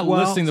chart. You're not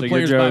listing the so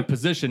players by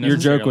position. Your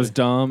joke was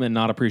dumb and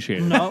not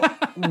appreciated. No,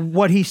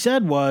 what he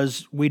said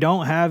was we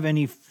don't have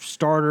any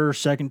starters,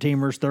 second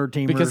teamers, third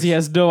teamers. Because he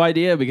has no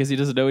idea, because he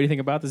doesn't know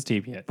anything about this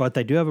team yet. But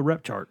they do have a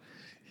rep chart.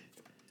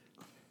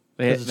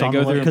 Because it's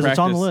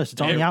on the list.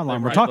 It's on the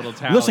outline. We're talking.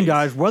 Listen,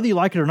 guys, whether you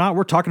like it or not,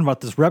 we're talking about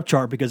this rep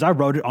chart because I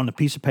wrote it on a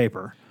piece of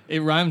paper.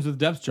 It rhymes with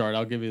depth chart.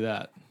 I'll give you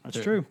that. That's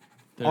true.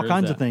 All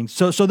kinds of things.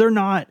 So they're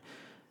not.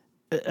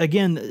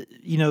 Again,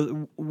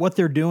 what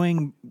they're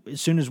doing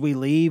as soon as we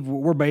leave,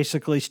 we're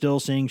basically still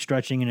seeing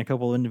stretching in a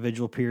couple of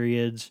individual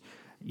periods.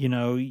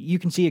 You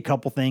can see a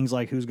couple things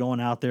like who's going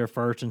out there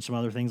first and some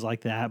other things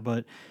like that,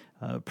 but.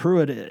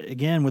 Pruitt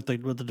again with the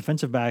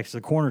defensive backs, the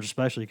corners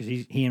especially, because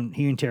he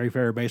and Terry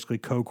Fair are basically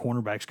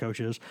co-cornerbacks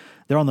coaches.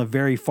 They're on the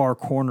very far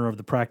corner of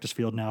the practice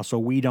field now, so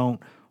we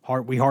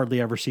hardly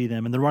ever see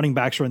them. And the running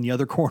backs are in the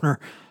other corner,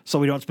 so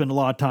we don't spend a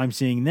lot of time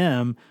seeing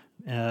them.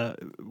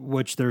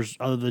 Which there's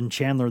other than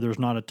Chandler, there's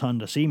not a ton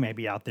to see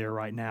maybe out there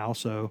right now.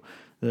 So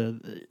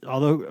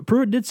although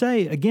Pruitt did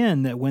say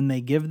again that when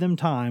they give them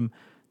time,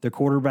 the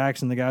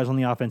quarterbacks and the guys on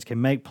the offense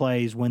can make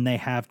plays when they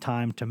have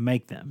time to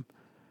make them.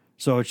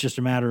 So it's just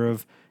a matter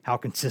of how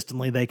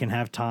consistently they can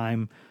have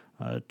time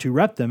to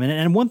rep them.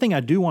 And one thing I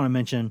do want to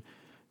mention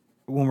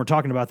when we're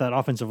talking about that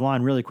offensive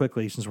line really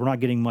quickly, since we're not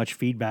getting much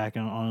feedback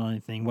on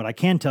anything, what I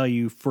can tell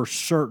you for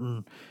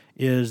certain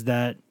is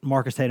that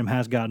Marcus Tatum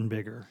has gotten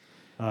bigger.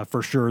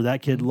 For sure.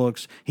 That kid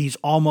he's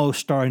almost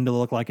starting to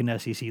look like an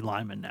SEC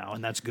lineman now,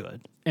 and that's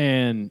good.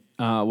 And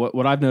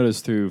what I've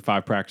noticed through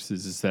 5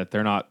 practices is that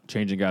they're not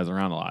changing guys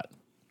around a lot.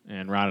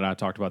 And Ryan and I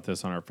talked about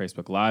this on our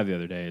Facebook Live the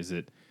other day, is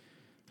that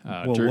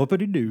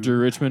whoopity-doo. Drew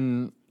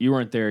Richmond, you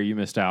weren't there. You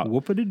missed out.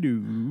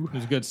 Whoopity-doo. It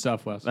was good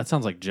stuff, Wes. That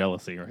sounds like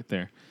jealousy right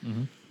there.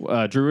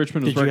 Mm-hmm. Drew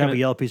Richmond was Did you have a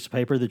yellow piece of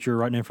paper that you were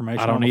writing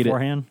information on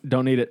beforehand?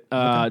 Don't need it.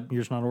 Okay. You're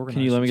just not organized.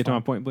 Can you let me get to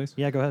my point, please?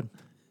 Yeah, go ahead.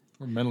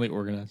 We're mentally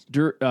organized.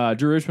 Drew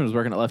Richmond was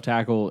working at left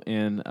tackle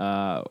in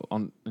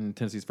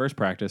Tennessee's first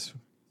practice.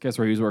 Guess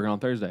where he was working on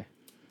Thursday?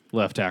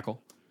 Left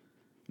tackle.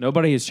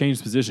 Nobody has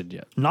changed position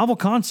yet. Novel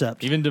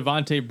concept. Even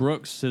Devontae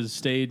Brooks has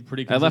stayed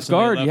pretty at left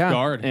guard. At left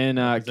guard, and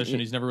position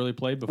he's never really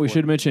played before. We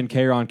should mention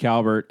Kayron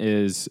Calvert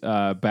is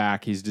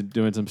back. He's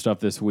doing some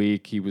stuff this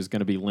week. He was going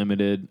to be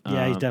limited.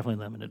 Yeah, he's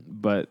definitely limited.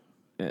 But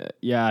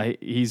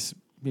he's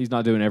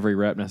not doing every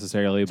rep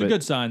necessarily. It's a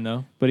good sign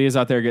though. But he is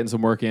out there getting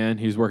some work in.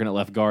 He's working at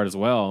left guard as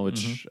well,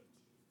 which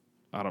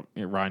Ryan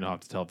will have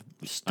to tell.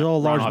 Still a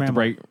large man.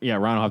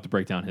 Ryan will have to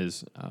break down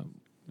his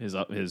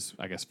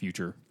I guess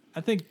future. I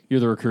think you're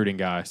the recruiting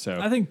guy, so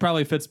I think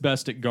probably fits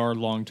best at guard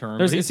long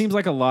term. It seems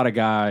like a lot of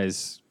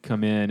guys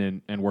come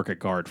in and work at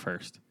guard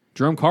first.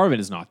 Jerome Carvin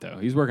is not though.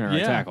 He's working at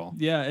right tackle.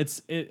 Yeah,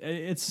 it's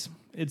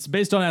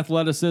based on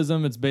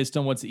athleticism. It's based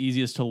on what's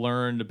easiest to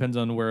learn. Depends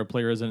on where a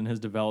player is in his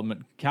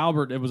development.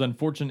 Calvert, it was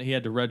unfortunate he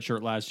had to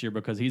redshirt last year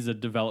because he's a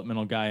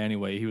developmental guy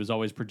anyway. He was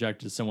always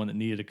projected as someone that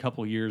needed a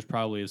couple years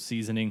probably of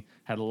seasoning.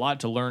 Had a lot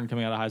to learn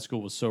coming out of high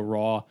school. Was so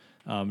raw.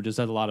 Just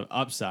had a lot of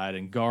upside.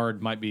 And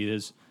guard might be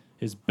his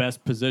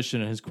best position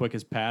and his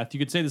quickest path. You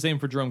could say the same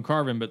for Jerome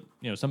Carvin, but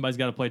somebody's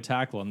got to play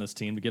tackle on this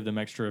team to give them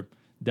extra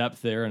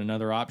depth there and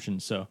another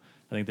option. So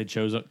I think they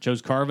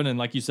chose Carvin, and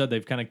like you said,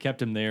 they've kind of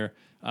kept him there.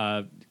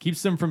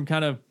 Keeps them from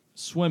kind of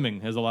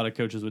swimming, as a lot of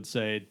coaches would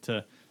say,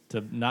 to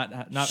not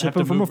have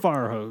to from move, a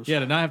fire hose. Yeah,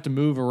 to not have to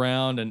move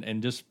around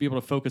and just be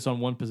able to focus on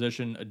one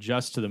position,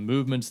 adjust to the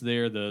movements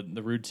there,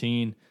 the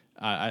routine.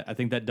 I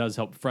think that does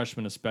help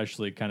freshmen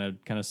especially kind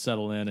of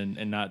settle in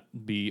and not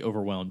be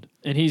overwhelmed.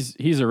 And he's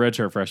a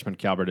redshirt freshman,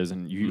 Calvert is,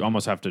 and you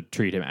almost have to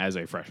treat him as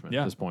a freshman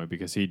at this point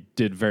because he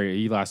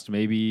lasted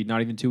maybe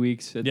not even 2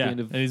 weeks at the end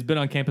of. And he's been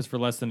on campus for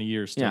less than a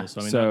year still. Yeah,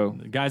 so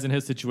the guys in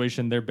his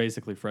situation, they're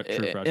basically true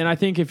freshmen. And I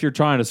think if you're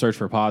trying to search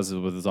for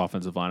positives with his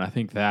offensive line, I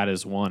think that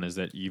is one, is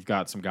that you've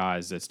got some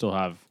guys that still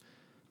have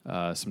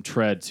some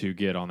tread to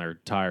get on their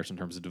tires in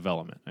terms of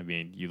development. I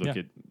mean, you look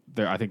at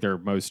I think their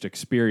most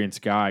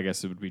experienced guy, I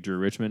guess it would be Drew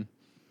Richmond.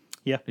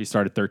 Yeah. He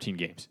started 13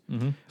 games.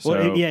 Mm-hmm. So,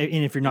 and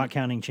if you're not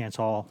counting Chance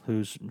Hall,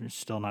 who's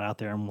still not out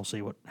there, and we'll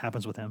see what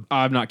happens with him.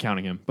 I'm not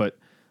counting him, but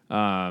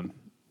and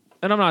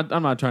I'm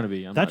not trying to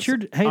be. I'm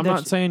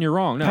not saying you're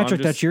wrong. No,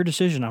 Patrick, that's your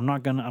decision. I'm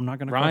not gonna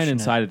Ryan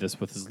incited this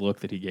with his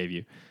look that he gave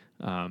you.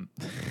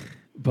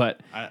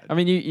 But I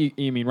mean,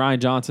 you mean Ryan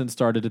Johnson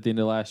started at the end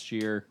of last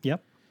year.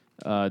 Yep.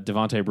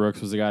 Devontae Brooks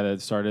was the guy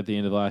that started at the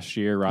end of last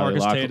year. Riley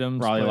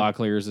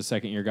Locklear is a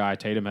second-year guy.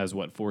 Tatum has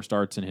 4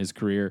 starts in his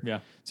career.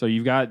 Yeah. So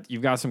you've got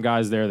some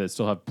guys there that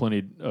still have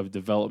plenty of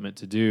development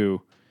to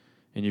do,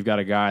 and you've got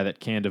a guy that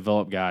can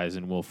develop guys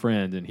in Will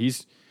Friend, and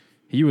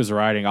he was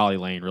riding Ollie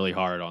Lane really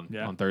hard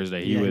on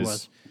Thursday. He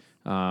was.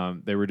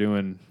 They were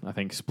doing, I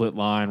think, split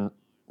line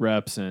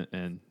reps,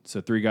 and so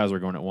 3 guys were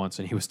going at once,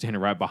 and he was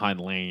standing right behind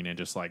Lane and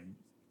just like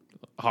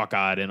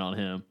hawk-eyed in on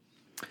him.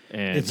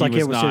 And it's like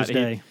it was his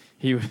day.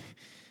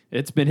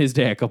 It's been his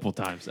day a couple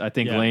times. I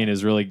think Lane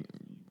is really,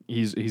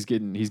 he's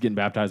getting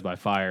baptized by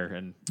fire,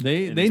 and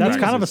that's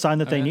kind of a sign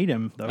that they need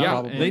him. Though, yeah,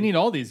 probably. they need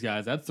all these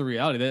guys. That's the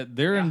reality.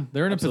 They're in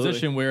a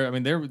position where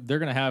they're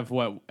going to have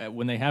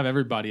when they have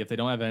everybody. If they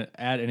don't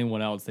add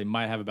anyone else, they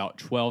might have about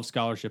 12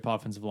 scholarship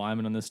offensive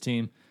linemen on this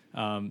team.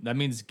 That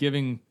means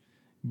giving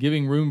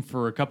room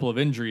for a couple of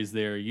injuries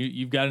there.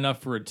 You've got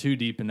enough for a 2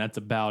 deep, and that's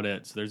about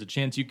it. So there's a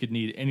chance you could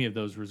need any of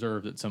those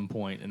reserves at some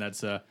point, and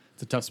it's a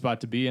tough spot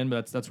to be in,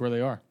 but that's where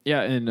they are.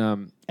 Yeah,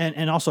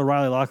 and also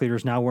Riley Lockleader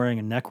is now wearing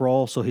a neck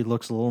roll, so he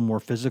looks a little more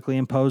physically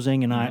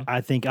imposing. And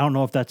I don't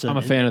know if that's I'm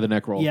a fan of the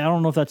neck roll. Yeah, I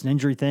don't know if that's an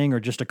injury thing or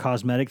just a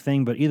cosmetic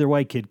thing, but either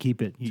way, kid,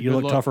 keep it. You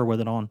look tougher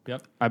with it on.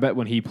 Yep. I bet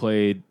when he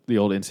played the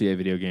old NCAA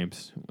video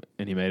games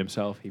and he made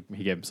himself, he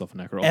gave himself a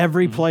neck roll.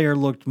 Every player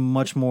looked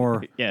much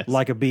more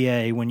like a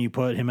BA when you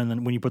put him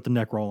in when you put the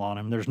neck roll on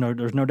him. There's no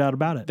doubt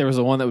about it. There was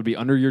the one that would be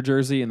under your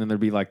jersey, and then there'd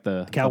be like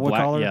the cowboy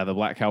black, collar. Yeah, the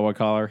black cowboy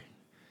collar.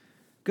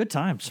 Good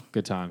times.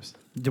 Good times.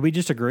 Did we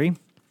just agree?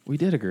 We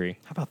did agree.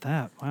 How about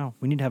that? Wow,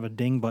 we need to have a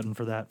ding button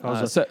for that.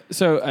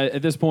 So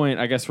at this point,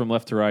 I guess from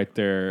left to right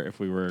there,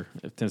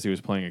 if Tennessee was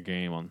playing a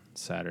game on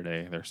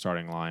Saturday, their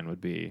starting line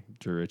would be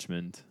Drew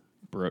Richmond,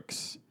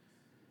 Brooks,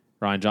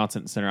 Ryan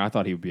Johnson at center. I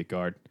thought he would be at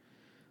guard.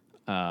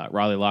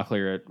 Riley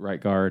Locklear at right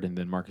guard, and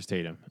then Marcus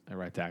Tatum at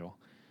right tackle.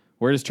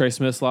 Where does Trey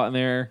Smith slot in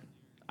there?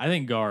 I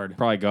think guard.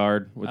 Probably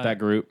guard with that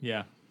group.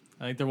 Yeah.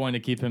 I think they're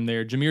wanting to keep him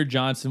there. Jameer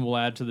Johnson will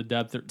add to the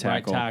depth at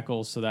right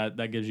tackle, so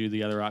that gives you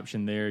the other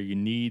option there. You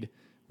need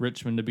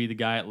Richmond to be the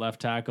guy at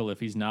left tackle. If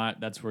he's not,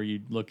 that's where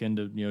you look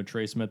into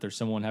Trey Smith or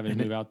someone having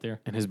to move out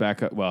there. And his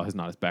backup, well, he's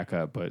not his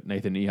backup, but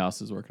Nathan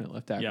Niehaus is working at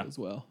left tackle as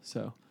well.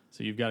 So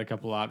you've got a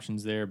couple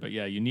options there, but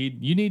yeah, you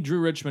need Drew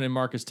Richmond and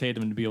Marcus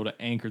Tatum to be able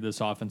to anchor this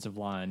offensive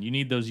line. You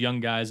need those young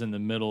guys in the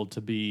middle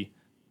to be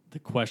the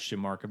question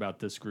mark about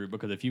this group,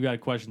 because if you've got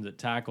questions at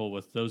tackle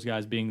with those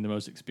guys being the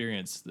most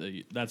experienced,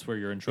 that's where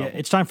you're in trouble. Yeah,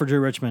 it's time for Drew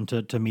Richmond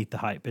to meet the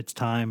hype. It's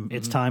time.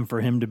 It's time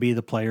for him to be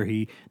the player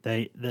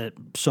that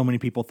so many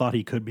people thought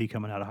he could be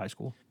coming out of high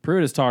school.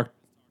 Pruitt has talked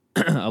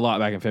a lot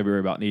back in February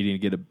about needing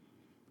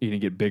to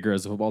get bigger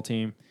as a football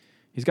team.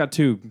 He's got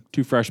two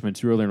freshmen,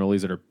 2 early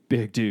enrollees that are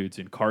big dudes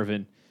in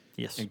Carvin.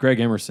 Yes, and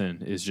Greg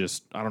Emerson is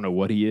just, I don't know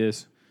what he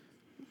is.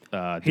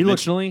 He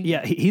looks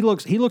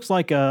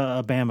like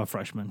a Bama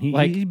freshman. He's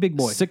a big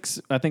boy.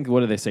 I think,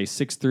 what do they say,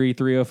 6'3",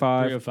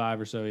 305?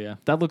 305 or so, yeah.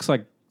 That looks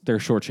like they're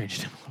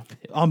shortchanging him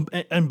a little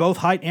bit. And both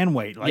height and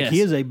weight.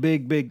 He is a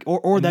big,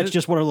 or that's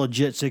just what a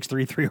legit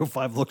 6'3",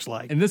 305 looks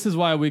like. And this is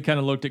why we kind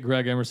of looked at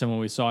Greg Emerson when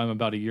we saw him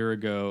about a year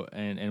ago,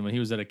 and when he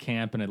was at a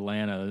camp in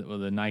Atlanta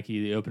with the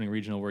Nike, the opening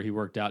regional where he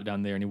worked out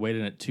down there, and he weighed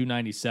in at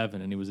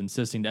 297, and he was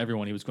insisting to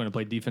everyone he was going to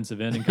play defensive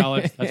end in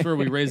college. That's where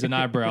we raised an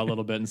eyebrow a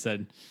little bit and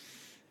said,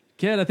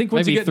 kid, I think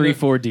once maybe you get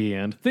 3-4 D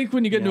end. I think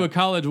when you get into a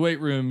college weight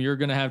room, you're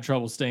going to have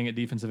trouble staying at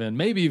defensive end.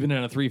 Maybe even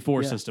in a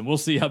 3-4 system. We'll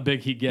see how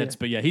big he gets.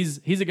 But yeah, he's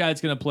a guy that's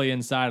going to play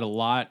inside a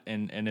lot,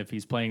 and if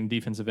he's playing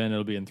defensive end,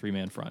 it'll be in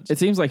 3-man fronts. It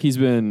seems like he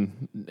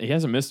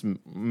hasn't missed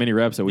many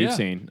reps that we've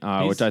seen,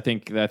 which I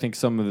think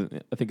some of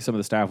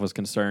the staff was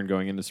concerned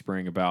going into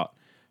spring about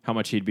how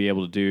much he'd be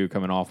able to do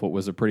coming off what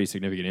was a pretty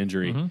significant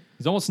injury. Mm-hmm.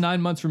 He's almost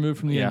 9 months removed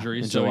from the injury.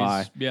 In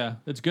July.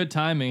 It's good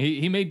timing.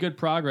 He made good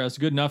progress,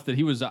 good enough that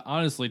he was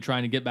honestly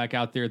trying to get back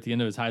out there at the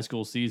end of his high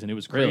school season. It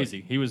was crazy.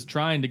 Really? He was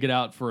trying to get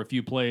out for a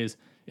few plays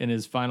in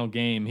his final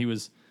game.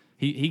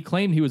 He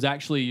claimed he was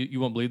actually, you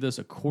won't believe this,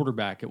 a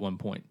quarterback at one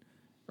point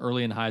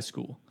early in high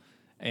school.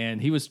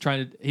 And he was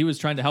trying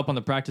to help on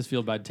the practice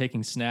field by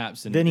taking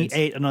snaps. And then he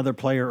ate another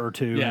player or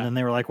two, and then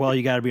they were like, "Well,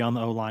 you got to be on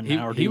the O line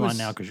now or D line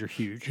now because you're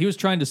huge." He was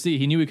trying to see.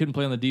 He knew he couldn't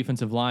play on the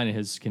defensive line in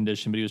his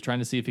condition, but he was trying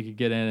to see if he could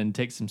get in and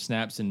take some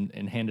snaps and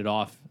hand it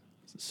off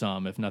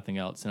some, if nothing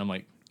else. And I'm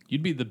like,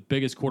 you'd be the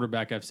biggest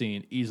quarterback I've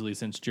seen easily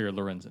since Jared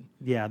Lorenzen.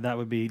 Yeah, that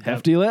would be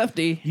hefty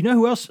lefty. You know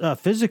who else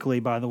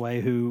physically, by the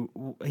way,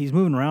 who he's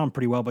moving around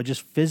pretty well, but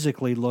just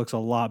physically looks a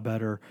lot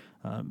better.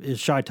 Is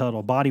Shy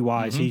Tuttle.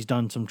 Body-wise, he's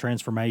done some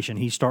transformation.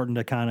 He's starting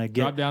to kind of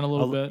drop down a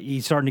little bit.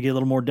 He's starting to get a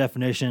little more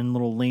definition, a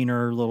little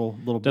leaner, little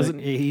bit.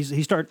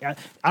 He's starting.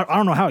 I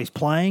don't know how he's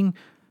playing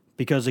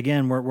because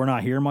again, we're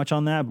not hearing much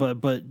on that.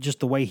 But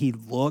just the way he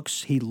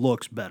looks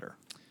better.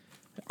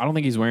 I don't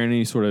think he's wearing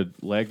any sort of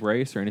leg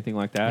brace or anything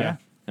like that. Yeah.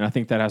 And I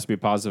think that has to be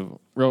positive.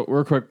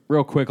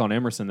 Real quick on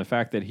Emerson, the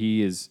fact that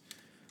he is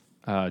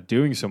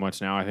doing so much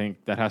now, I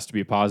think that has to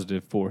be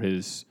positive for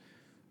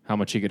how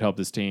much he could help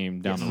this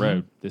team down the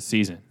road this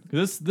season.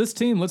 This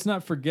team, let's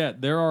not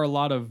forget, there are a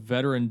lot of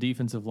veteran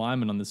defensive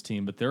linemen on this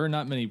team, but there are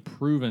not many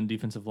proven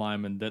defensive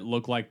linemen that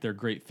look like they're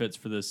great fits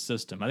for this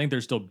system. I think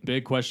there's still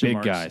big question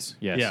marks. Big guys,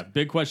 yes. Yeah,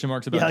 big question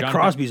marks about Jonathan.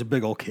 Crosby's a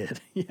big old kid.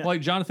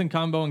 Like Jonathan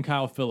Combo and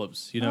Kyle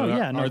Phillips. No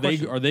are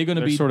they going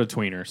to be sort of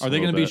tweeners? Are they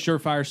going to be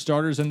surefire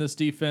starters in this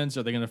defense?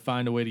 Are they going to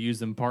find a way to use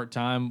them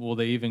part-time? Will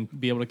they even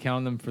be able to count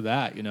on them for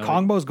that?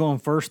 Kongbo's going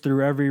first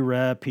through every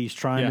rep. He's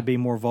trying to be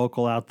more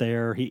vocal out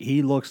there.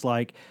 He looks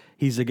like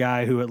he's a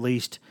guy who at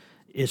least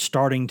is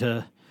starting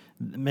to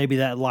maybe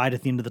that light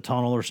at the end of the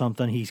tunnel or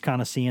something. He's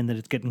kind of seeing that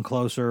it's getting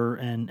closer,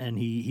 and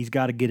he's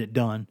got to get it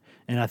done.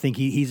 And I think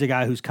he's a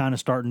guy who's kind of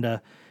starting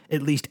to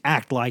at least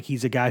act like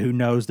he's a guy who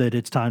knows that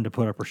it's time to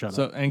put up or shut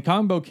up. And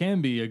Kongbo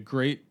can be a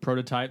great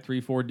prototype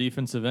 3-4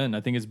 defensive end.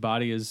 I think his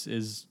body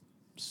is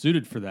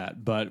suited for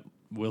that, but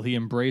will he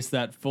embrace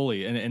that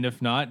fully? And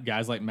if not,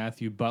 guys like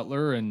Matthew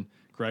Butler and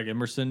Greg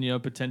Emerson,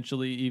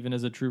 potentially even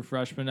as a true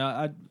freshman,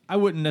 I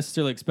wouldn't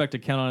necessarily expect to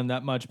count on him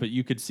that much, but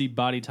you could see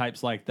body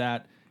types like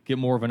that get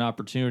more of an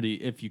opportunity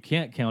if you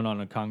can't count on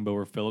a Kongbo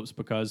or Phillips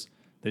because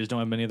they just don't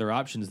have many other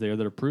options there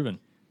that are proven.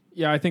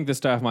 Yeah, I think the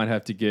staff might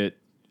have to get,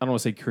 I don't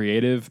want to say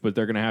creative, but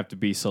they're going to have to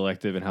be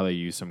selective in how they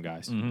use some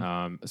guys,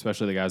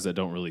 especially the guys that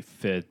don't really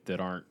fit, that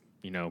aren't,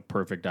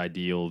 perfect,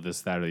 ideal,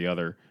 this, that, or the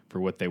other for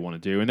what they want to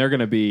do. And they're going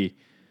to be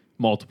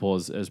multiple,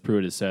 as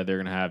Pruitt has said. They're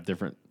going to have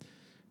different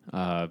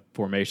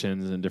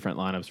formations and different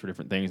lineups for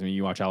different things. I mean,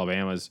 you watch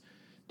Alabama's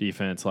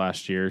defense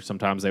last year.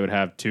 Sometimes they would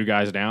have 2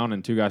 guys down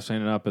and 2 guys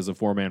standing up as a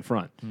 4-man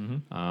front.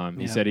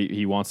 He said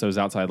he wants those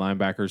outside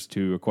linebackers,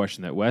 to a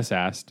question that Wes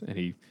asked, and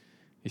he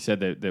said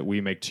that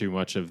we make too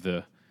much of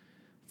the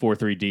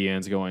 4-3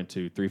 DNs going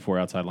to 3-4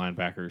 outside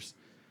linebackers.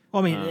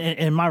 Well, I mean,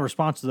 and my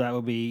response to that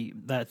would be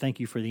that thank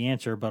you for the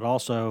answer, but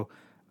also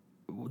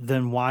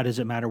then why does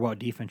it matter what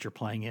defense you're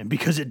playing in?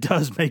 Because it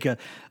does make a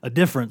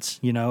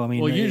difference, I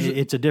mean,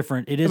 it's a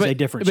different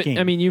scheme.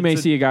 I mean, you may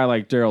see a guy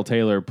like Darrell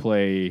Taylor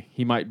play,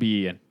 he might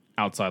be an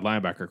outside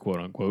linebacker, quote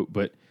unquote,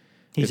 but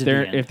if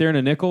they're in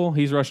a nickel,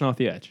 he's rushing off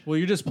the edge. Well,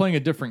 you're just playing a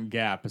different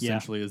gap.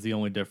 Essentially, is the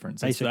only difference.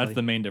 That's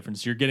the main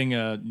difference. You're getting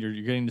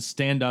to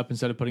stand up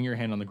instead of putting your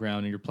hand on the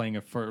ground, and you're playing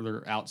a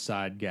further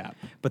outside gap.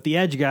 But the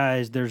edge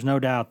guys, there's no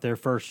doubt their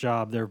first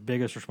job, their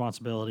biggest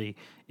responsibility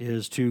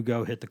is to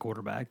go hit the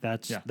quarterback.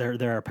 They're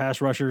our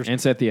pass rushers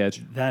and set the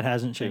edge. That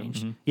hasn't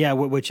changed. Yeah,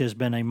 which has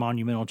been a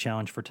monumental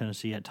challenge for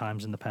Tennessee at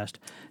times in the past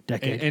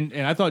decade.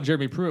 And I thought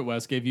Jeremy Pruitt,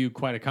 West, gave you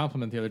quite a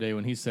compliment the other day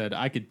when he said,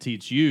 "I could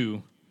teach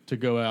you to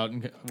go out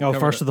and go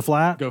first to the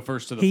flat." Go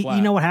first to the flat.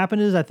 You know what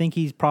happened is I think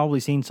he's probably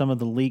seen some of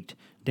the leaked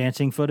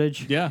dancing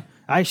footage. Yeah.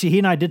 Actually, he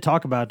and I did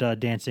talk about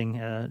dancing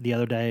the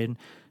other day, and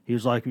he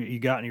was like, "You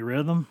got any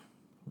rhythm?"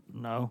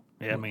 No.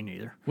 Yeah, me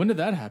neither. When did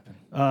that happen?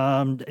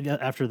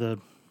 After the...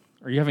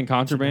 Are you having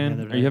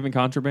contraband? Are you having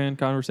contraband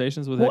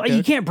conversations with head coach?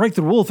 You can't break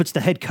the rule if it's the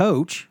head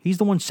coach. He's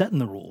the one setting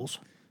the rules,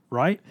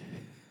 right?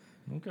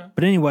 Okay.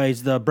 But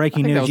anyways, the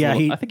breaking news.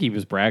 I think he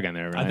was bragging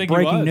there. Right?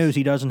 Breaking news.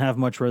 He doesn't have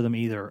much rhythm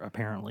either,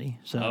 apparently.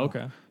 So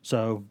okay.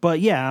 So, but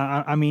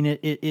yeah, I mean,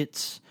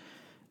 it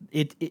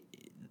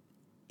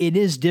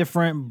is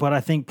different. But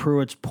I think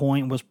Pruitt's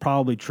point was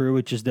probably true,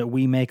 which is that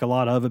we make a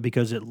lot of it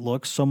because it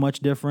looks so much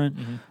different.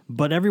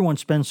 But everyone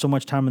spends so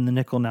much time in the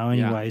nickel now,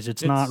 anyways.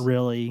 It's not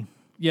really.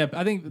 Yeah,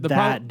 I think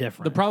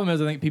different. The problem is,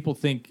 I think people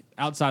think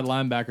outside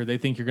linebacker, they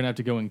think you're going to have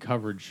to go in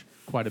coverage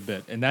quite a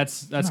bit, and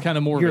that's kind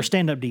of more. You're a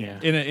stand-up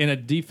DN in a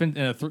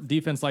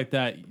defense like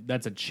that.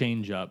 That's a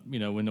change up.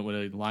 When a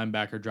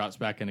linebacker drops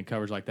back into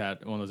coverage like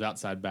that, one of those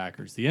outside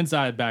backers. The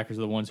inside backers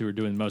are the ones who are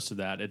doing most of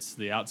that. It's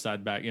the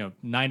outside back.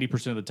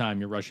 90% of the time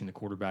you're rushing the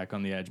quarterback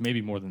on the edge,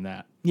 maybe more than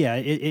that. Yeah,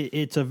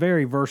 it's a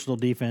very versatile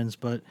defense,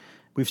 but.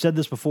 We've said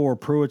this before,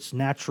 Pruitt's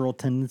natural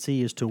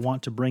tendency is to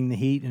want to bring the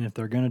heat, and if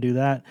they're going to do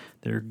that,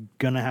 they're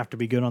going to have to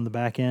be good on the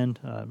back end,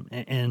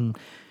 and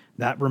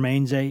that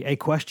remains a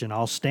question.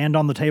 I'll stand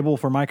on the table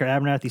for Micah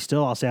Abernathy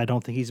still. I'll say I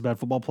don't think he's a bad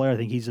football player. I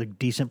think he's a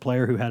decent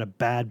player who had a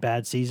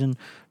bad season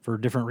for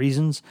different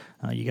reasons.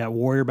 You got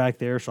Warrior back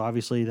there, so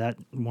obviously that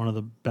one of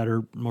the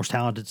better, most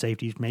talented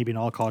safeties maybe in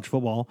all college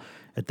football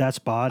at that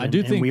spot.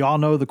 And we all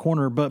know the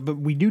corner, but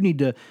we do need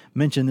to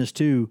mention this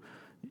too.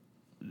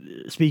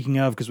 Speaking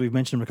of, because we've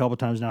mentioned him a couple of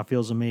times now,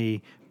 Feels to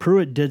me,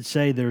 Pruitt did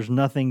say there's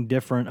nothing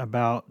different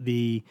about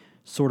the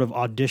sort of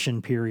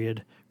audition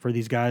period for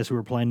these guys who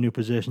are playing new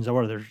positions.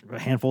 There's a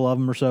handful of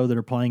them or so that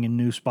are playing in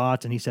new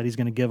spots, and he said he's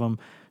going to give them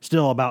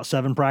still about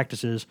 7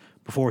 practices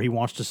before he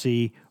wants to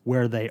see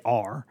where they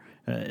are.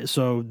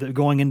 So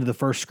going into the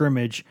first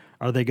scrimmage,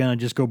 are they going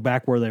to just go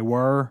back where they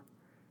were,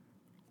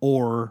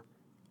 or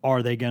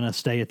are they going to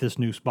stay at this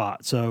new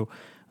spot? So...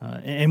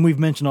 and we've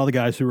mentioned all the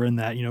guys who are in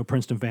that,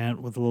 Princeton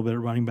Fant with a little bit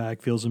of running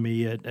back, Feels to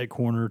me at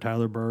corner,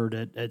 Tyler Bird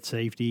at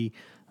safety,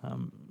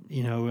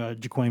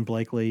 Jaquane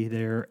Blakely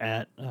there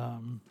at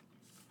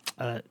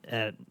outside.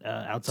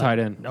 Tight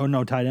end. Oh,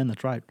 no, tight end,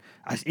 that's right.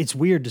 It's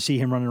weird to see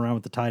him running around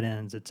with the tight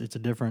ends. It's a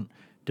different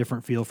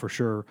feel for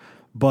sure.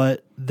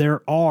 But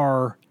there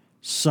are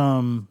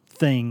some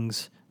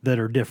things that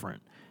are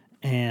different.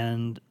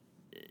 And,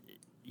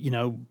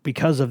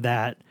 because of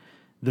that,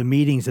 the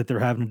meetings that they're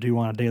having to do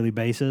on a daily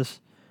basis,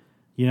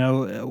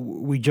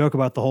 we joke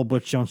about the whole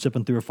Butch Jones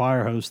sipping through a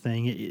fire hose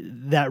thing.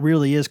 That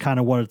really is kind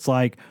of what it's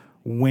like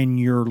when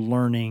you're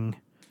learning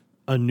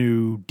a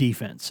new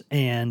defense.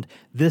 And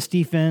this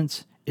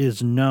defense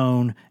is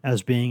known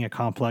as being a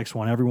complex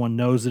one. Everyone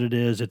knows that it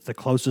is. It's the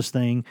closest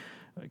thing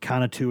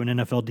kind of to an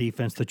NFL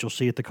defense that you'll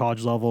see at the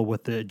college level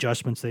with the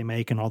adjustments they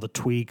make and all the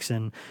tweaks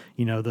and,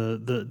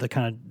 the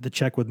kind of the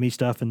check with me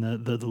stuff and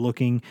the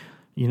looking,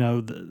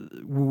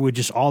 with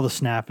just all the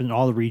snap and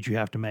all the reads you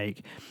have to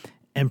make.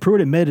 And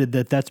Pruitt admitted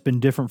that that's been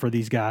different for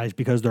these guys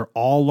because they're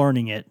all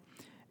learning it,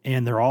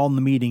 and they're all in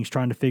the meetings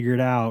trying to figure it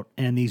out,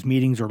 and these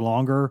meetings are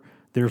longer.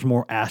 There's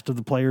more asked of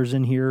the players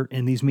in here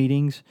in these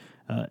meetings.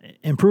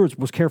 And Pruitt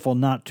was careful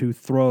not to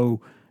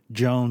throw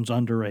Jones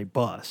under a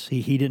bus.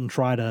 He didn't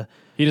try to.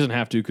 He doesn't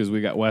have to because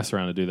we got Wes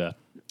around to do that.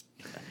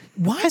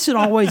 Why is it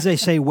always they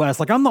say Wes?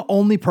 Like, I'm the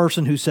only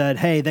person who said,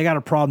 hey, they got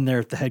a problem there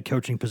at the head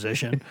coaching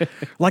position.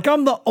 Like,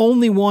 I'm the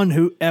only one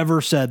who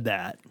ever said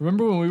that.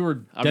 Remember when we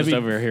were I'm just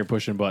over here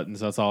pushing buttons.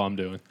 That's all I'm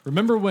doing.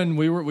 Remember when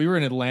we were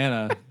in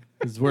Atlanta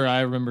is where I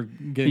remember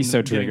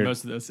getting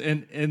most of this.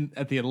 And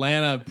at the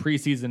Atlanta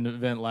preseason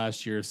event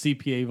last year,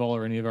 CPA Vol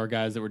or any of our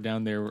guys that were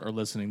down there are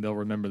listening, they'll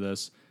remember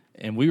this.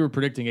 And we were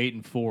predicting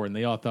 8-4, and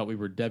they all thought we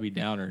were Debbie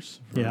Downers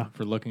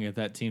for looking at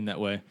that team that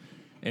way.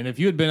 And if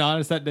you had been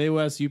honest that day,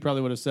 Wes, you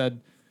probably would have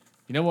said,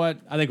 you know what?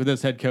 I think with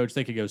this head coach,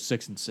 they could go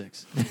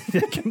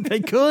 6-6.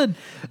 They could.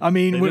 I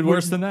mean, they did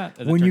worse than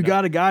that. When you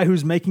got a guy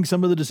who's making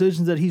some of the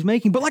decisions that he's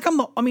making, but like I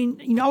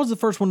was the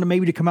first one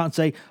to come out and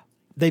say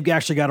they've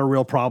actually got a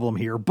real problem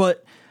here.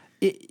 But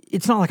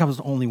it's not like I was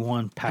the only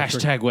one.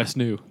 Patrick, Hashtag Wes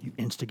knew. You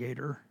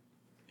instigator.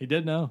 He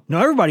did know. No,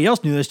 everybody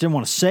else knew this. Didn't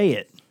want to say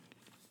it.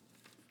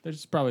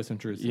 There's probably some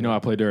truth. You know, I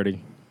play dirty.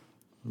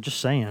 I'm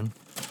just saying.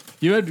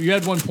 You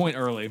had 1 point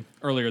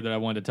earlier that I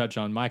wanted to touch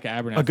on. Micah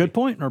Abernathy. A good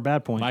point or a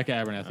bad point? Micah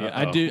Abernathy.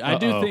 I do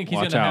think he's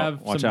going to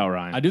have. Watch out,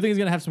 Ryan. I do think he's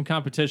going to have some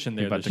competition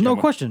there. No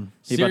question.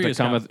 He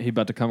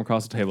about to come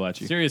across the table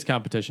at you. Serious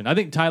competition. I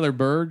think Tyler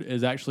Bird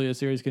is actually a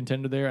serious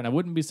contender there, and I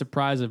wouldn't be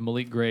surprised if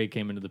Malik Gray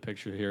came into the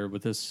picture here.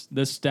 With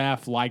this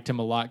staff liked him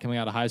a lot coming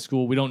out of high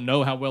school. We don't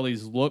know how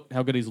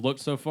good he's looked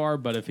so far,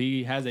 but if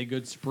he has a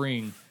good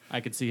spring, I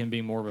could see him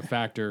being more of a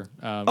factor.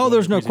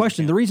 There's no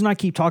question. The reason I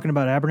keep talking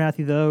about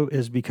Abernathy, though,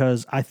 is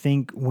because I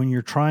think when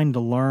you're trying to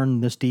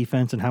learn this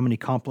defense and how many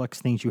complex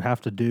things you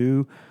have to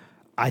do,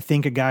 I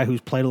think a guy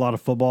who's played a lot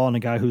of football and a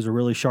guy who's a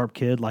really sharp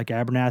kid like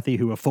Abernathy,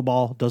 who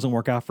football doesn't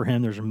work out for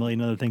him, there's a million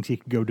other things he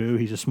could go do.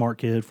 He's a smart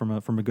kid from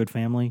a good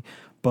family.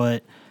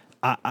 But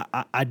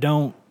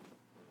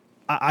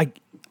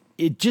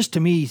it just to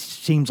me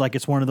seems like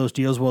it's one of those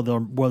deals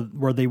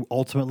where they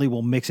ultimately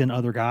will mix in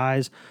other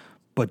guys,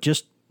 but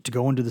just to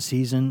go into the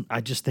season,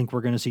 I just think we're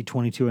going to see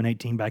 22 and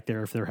 18 back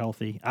there if they're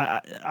healthy.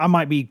 I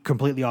might be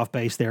completely off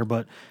base there,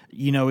 but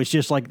it's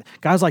just like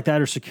guys like that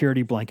are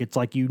security blankets.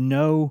 Like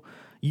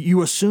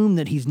you assume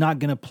that he's not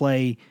going to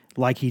play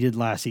like he did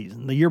last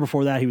season. The year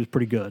before that, he was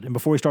pretty good, and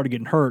before he started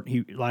getting hurt,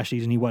 last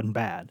season he wasn't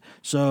bad.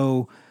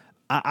 So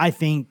I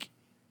think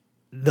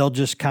they'll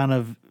just kind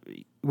of,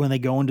 when they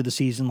go into the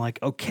season, like,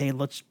 okay,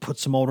 let's put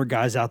some older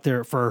guys out there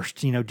at first,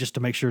 just to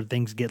make sure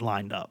things get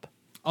lined up.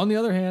 On the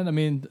other hand, I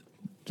mean,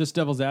 just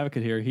devil's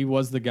advocate here, he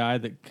was the guy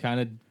that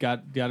kind of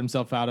got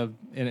himself out of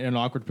in an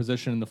awkward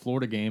position in the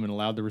Florida game and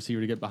allowed the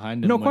receiver to get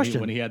behind him.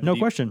 When he had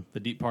the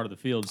deep part of the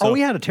field. So,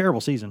 he had a terrible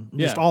season,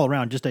 just all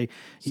around.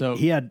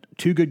 He had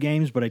 2 good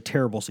games, but a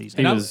terrible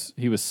season.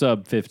 He was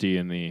sub 50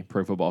 in the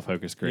Pro Football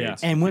Focus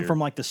grades, and went from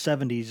like the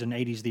 70s and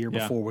 80s the year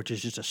before, which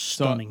is just a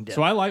stunning dip.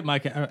 So I like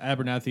Mike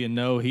Abernathy and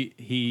know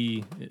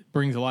he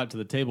brings a lot to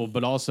the table,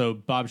 but also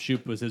Bob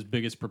Shoop was his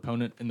biggest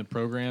proponent in the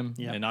program,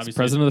 and obviously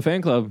president of the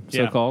fan club,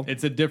 so called.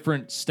 It's a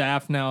different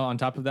staff now on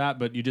top of that,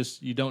 but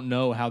you don't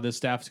know how this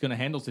staff is going to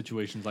handle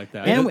situations like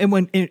that. And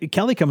when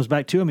Kelly comes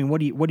back too, I mean, what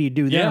do you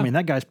do there? I mean,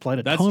 that guy's played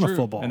a ton of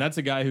football, and that's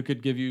a guy who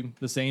could give you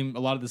a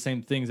lot of the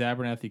same things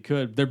Abernathy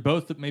could. They're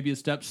both maybe a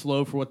step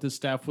slow for what this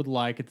staff would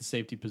like at the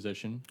safety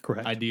position,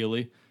 correct?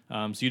 Ideally,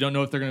 so you don't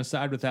know if they're going to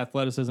side with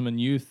athleticism and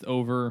youth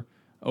over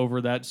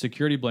that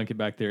security blanket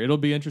back there. It'll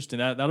be interesting.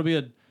 That'll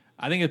be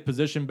I think a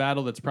position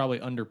battle that's probably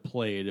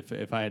underplayed,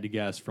 if I had to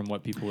guess from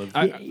what people have.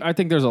 I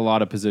think there's a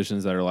lot of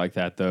positions that are like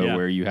that, though,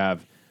 where you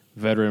have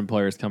veteran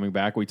players coming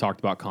back. We talked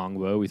about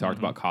Kongbo. We talked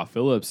about Koff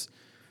Phillips.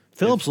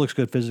 Phillips looks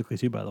good physically,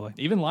 too, by the way.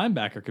 Even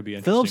linebacker could be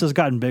interesting. Phillips has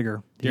gotten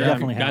bigger. He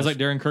definitely guys has. like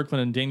Darren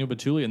Kirkland and Daniel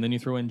Batuli, and then you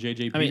throw in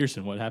J.J.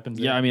 Peterson. What happens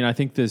there? Yeah, I mean, I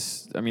think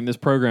this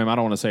program, I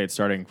don't want to say it's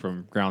starting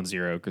from ground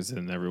zero because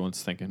then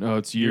everyone's thinking, oh,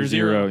 it's year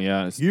zero.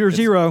 Yeah, year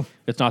zero.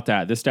 It's not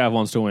that. This staff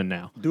wants to win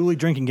now. Dooley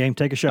drinking game.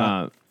 Take a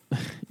shot.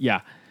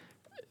 Yeah.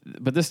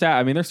 But this staff,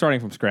 I mean, they're starting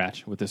from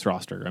scratch with this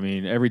roster. I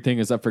mean, everything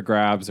is up for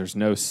grabs. There's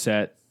no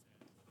set,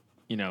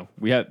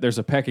 there's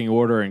a pecking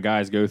order and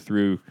guys go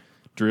through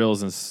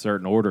drills in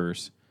certain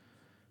orders.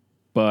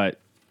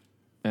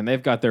 And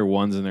they've got their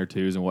ones and their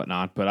twos and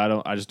whatnot, but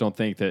I just don't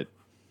think that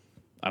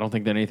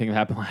anything that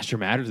happened last year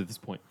matters at this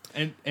point.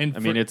 And I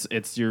mean,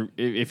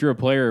 if you're a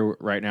player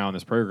right now in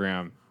this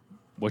program,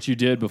 what you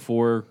did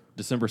before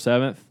December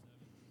 7th,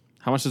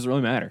 how much does it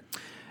really matter?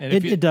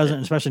 It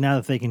doesn't, especially now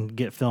that they can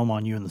get film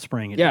on you in the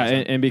spring.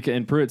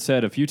 And Pruitt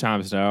said a few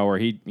times now where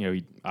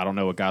I don't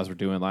know what guys were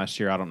doing last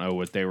year. I don't know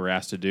what they were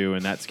asked to do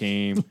in that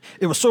scheme.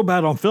 It was so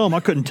bad on film,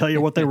 I couldn't tell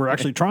you what they were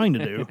actually trying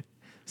to do.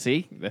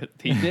 See,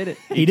 he did it.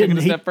 He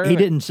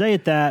didn't say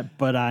it that,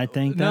 but I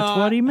think that's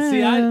what he meant.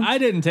 See, I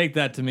didn't take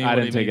that to me. I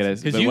didn't take it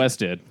as, but Wes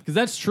did. Because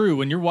that's true.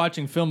 When you're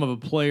watching film of a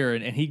player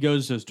and he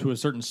goes to a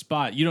certain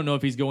spot, you don't know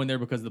if he's going there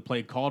because the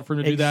play called for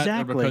him to do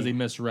that or because he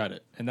misread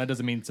it. And that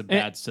doesn't mean it's a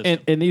bad system.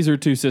 And these are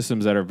two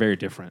systems that are very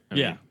different. I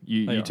mean,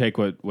 you take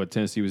what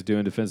Tennessee was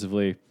doing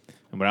defensively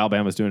and what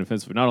Alabama was doing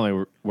defensively. Not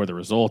only were the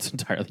results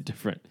entirely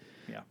different,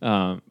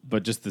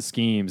 but just the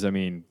schemes. I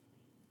mean,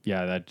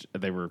 that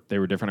they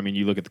were different. I mean,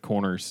 you look at the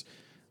corners;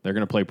 they're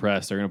going to play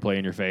press. They're going to play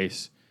in your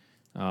face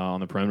on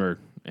the perimeter.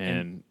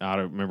 And I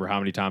don't remember how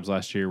many times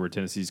last year where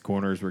Tennessee's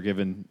corners were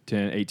given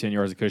 10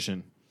 yards of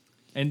cushion.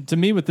 And to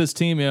me, with this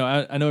team,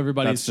 I know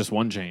everybody's that's just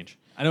one change.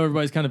 I know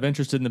everybody's kind of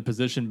interested in the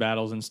position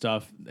battles and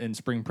stuff in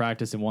spring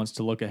practice and wants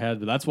to look ahead.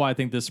 But that's why I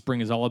think this spring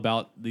is all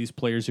about these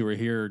players who are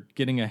here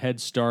getting a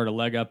head start, a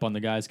leg up on the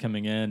guys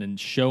coming in, and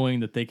showing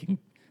that they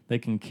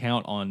can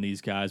count on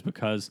these guys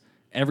because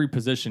every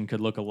position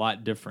could look a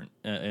lot different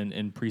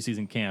in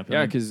preseason camp.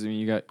 Yeah, because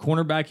you got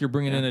cornerback, you're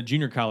bringing in a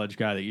junior college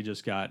guy that you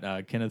just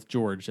got, Kenneth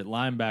George. At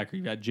linebacker,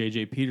 you got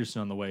J.J.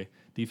 Peterson on the way.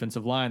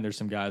 Defensive line, there's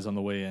some guys on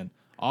the way in.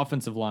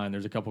 Offensive line,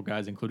 there's a couple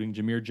guys, including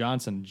Jameer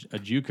Johnson, a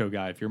JUCO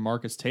guy. If you're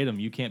Marcus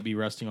Tatum, you can't be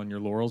resting on your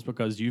laurels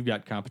because you've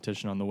got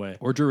competition on the way.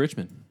 Or Drew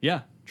Richmond.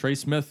 Yeah, Trey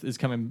Smith is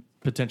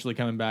potentially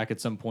coming back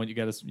at some point. You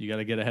got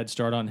to get a head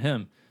start on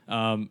him.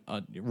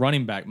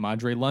 Running back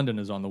Madre London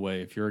is on the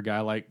way. If you're a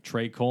guy like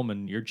Trey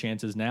Coleman, your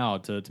chances now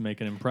to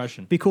make an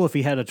impression. Be cool if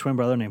he had a twin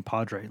brother named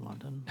Padre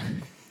London.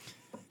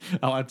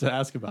 I'll have to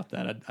ask about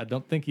that. I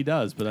don't think he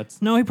does, but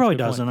that's no, he probably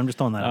doesn't. I'm just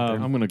throwing that out there.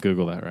 I'm going to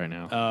Google that right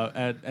now.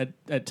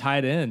 At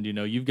tight end,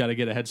 you've got to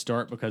get a head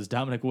start because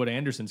Dominic Wood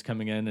Anderson's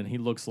coming in, and he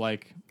looks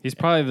like he's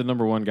probably the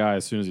number one guy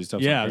as soon as he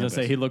steps. Yeah, I was going to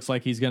say he looks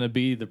like he's going to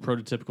be the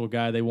prototypical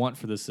guy they want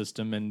for the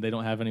system, and they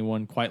don't have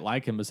anyone quite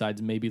like him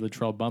besides maybe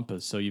Latrell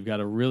Bumpus. So you've got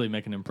to really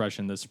make an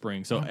impression this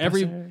spring. So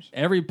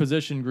every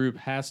position group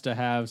has to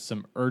have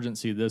some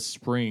urgency this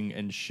spring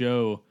and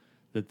show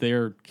that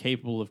they're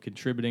capable of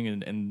contributing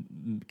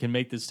and can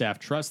make the staff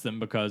trust them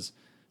because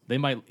they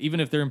might, even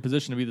if they're in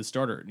position to be the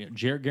starter,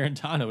 Jarrett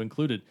Garantano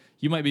included,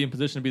 you might be in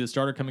position to be the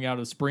starter coming out of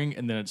the spring,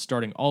 and then it's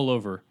starting all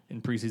over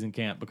in preseason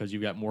camp because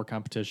you've got more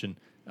competition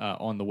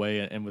on the way.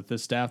 And with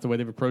this staff, the way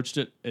they've approached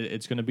it,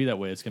 it's going to be that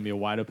way. It's going to be a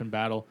wide open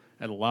battle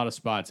at a lot of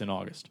spots in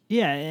August.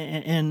 Yeah,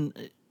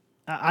 and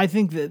I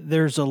think that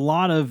there's a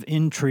lot of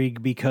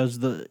intrigue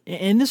because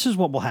and this is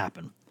what will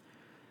happen.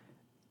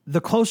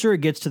 The closer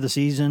it gets to the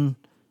season,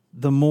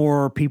 the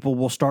more people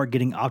will start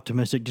getting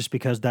optimistic just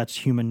because that's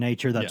human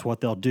nature. That's what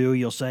they'll do.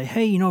 You'll say,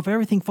 hey, if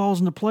everything falls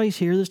into place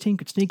here, this team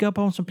could sneak up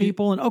on some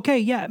people. And okay,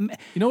 yeah, you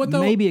know what,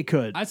 though? Maybe it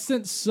could. I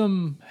sense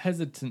some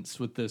hesitance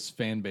with this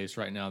fan base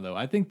right now, though.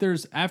 I think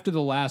there's, after the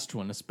last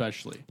one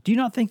especially. Do you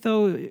not think,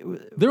 though,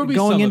 there will be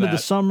going into the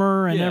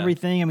summer and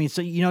everything? I mean,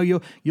 so,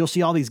 you'll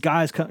see all these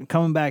guys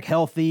coming back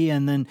healthy,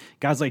 and then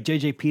guys like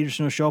J.J.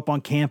 Peterson will show up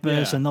on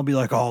campus, and they'll be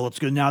like, oh, let's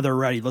go. Now they're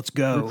ready. Let's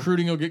go.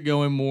 Recruiting will get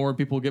going more.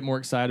 People will get more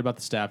excited about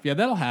the staff. Yeah,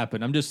 that'll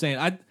happen. I'm just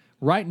saying,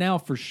 right now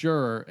for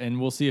sure,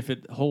 and we'll see if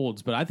it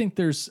holds. But I think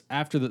there's,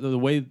 after the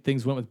way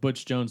things went with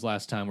Butch Jones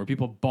last time, where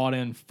people bought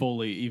in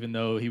fully, even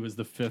though he was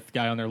the fifth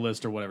guy on their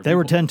list or whatever. They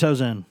were 10 toes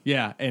in.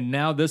 Yeah, and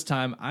now this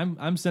time,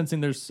 I'm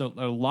sensing there's a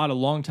lot of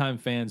longtime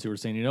fans who are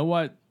saying, you know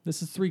what?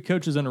 This is 3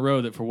 coaches in a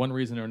row that for one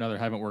reason or another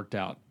haven't worked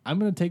out. I'm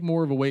going to take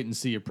more of a wait and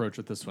see approach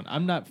with this one.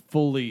 I'm not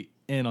fully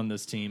in on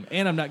this team,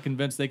 and I'm not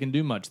convinced they can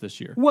do much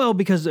this year. Well,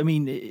 because,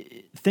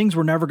 things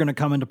were never going to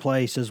come into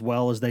place as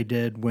well as they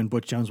did when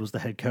Butch Jones was the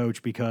head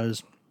coach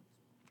because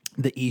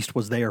the East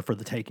was there for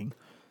the taking.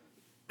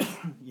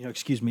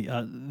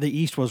 The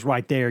East was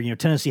right there.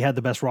 Tennessee had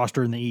the best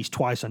roster in the East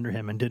twice under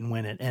him and didn't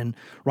win it. And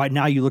right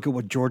now you look at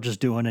what Georgia's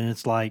doing, and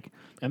it's like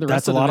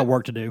that's a lot of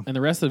work to do. And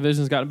the rest of the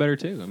division's gotten better,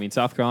 too.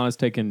 South Carolina's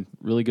taken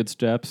really good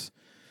steps.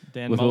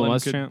 Dan Mullen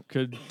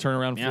could turn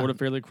around Florida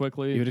fairly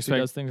quickly if he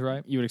does things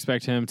right. You would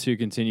expect him to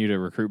continue to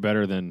recruit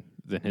better than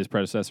his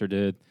predecessor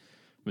did.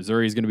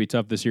 Missouri's going to be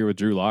tough this year with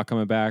Drew Lock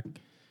coming back.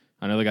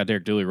 I know they got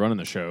Derek Dooley running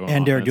the show.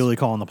 And Derek Dooley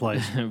calling the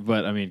plays.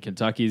 But,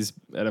 Kentucky's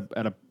at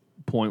a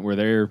point where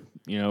they're,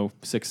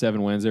 6-7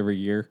 wins every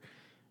year.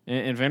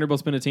 And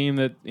Vanderbilt's been a team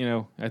that,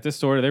 at this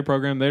sort of their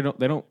program, they're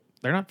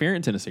not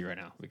fearing Tennessee right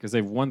now because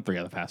they've won 3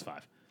 out of the past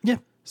 5. Yeah.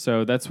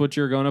 So that's what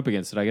you're going up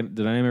against. Did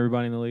I name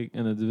everybody in the league,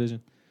 in the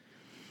division?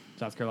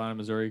 South Carolina,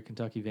 Missouri,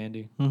 Kentucky,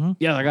 Vandy. Mm-hmm.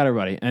 Yeah, I got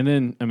everybody. And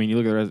then, you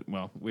look at the rest.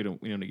 Well, we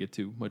don't need to get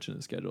too much in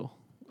the schedule.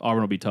 Auburn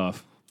will be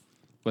tough.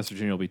 West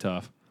Virginia will be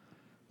tough.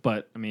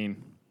 But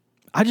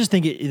I just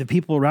think the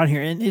people around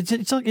here, and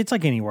it's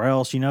like anywhere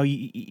else.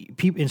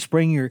 People in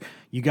spring,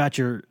 you got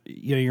your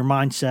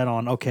mindset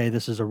on, okay,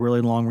 this is a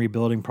really long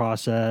rebuilding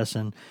process,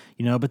 and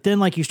but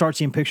then you start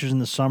seeing pictures in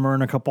the summer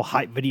and a couple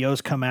hype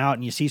videos come out,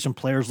 and you see some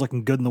players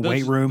looking good in the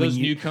weight room, those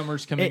and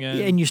newcomers coming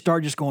in, and you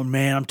start just going,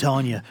 man, I'm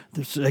telling you,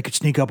 they could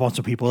sneak up on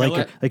some people.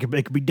 They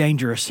could be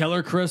dangerous.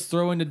 Keller Chris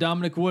throwing to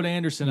Dominic Wood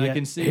Anderson. I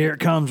can see here it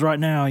comes right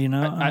now.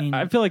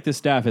 I feel like the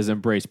staff has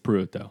embraced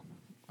Pruitt though.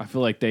 I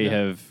feel like they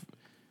have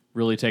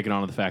really taken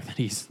on to the fact that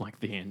he's like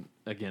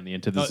again, the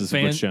antithesis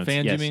of Butch Jones.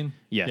 Fans, yes. you mean?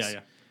 Yes. Yeah.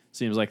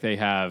 Seems like they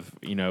have,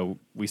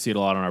 we see it a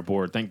lot on our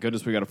board. Thank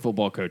goodness we got a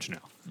football coach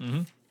now.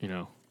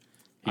 Mm-hmm.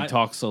 He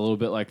talks a little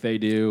bit like they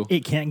do.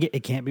 It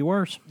can't be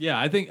worse. Yeah,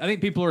 I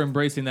think people are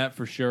embracing that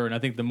for sure, and I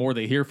think the more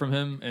they hear from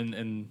him,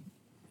 and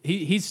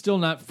he's still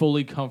not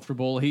fully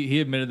comfortable. He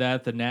admitted that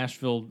at the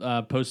Nashville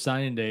post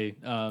signing day.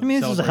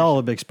 This is a hell of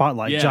a big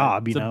spotlight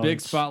job. It's a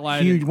big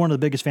spotlight. Huge, one of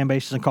the biggest fan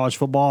bases in college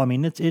football. I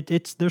mean,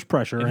 it's there's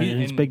pressure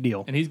and it's a big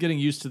deal. And he's getting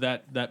used to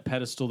that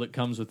pedestal that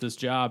comes with this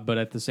job. But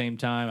at the same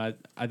time,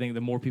 I think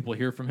the more people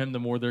hear from him, the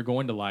more they're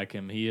going to like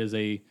him. He is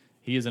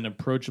an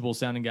approachable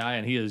sounding guy,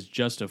 and he is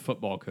just a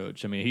football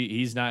coach. I mean,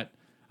 he's not.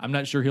 I'm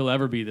not sure he'll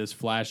ever be this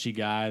flashy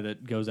guy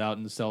that goes out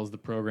and sells the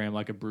program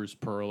like a Bruce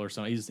Pearl or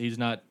something. He's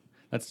not.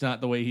 That's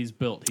not the way he's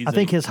built. I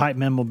think his hype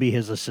men will be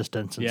his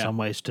assistants in some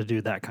ways to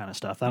do that kind of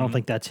stuff. I don't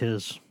think that's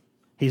his.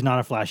 He's not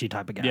a flashy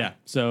type of guy. Yeah,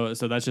 so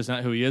that's just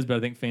not who he is. But I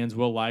think fans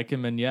will like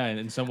him, and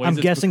in some ways,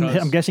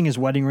 I'm guessing his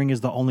wedding ring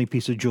is the only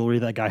piece of jewelry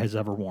that guy has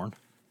ever worn.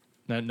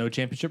 No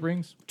championship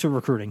rings to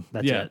recruiting.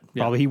 That's it.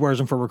 Probably he wears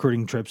them for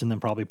recruiting trips, and then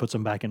probably puts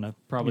them back in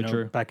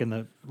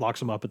the locks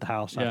them up at the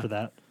house after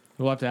that.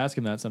 We'll have to ask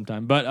him that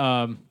sometime.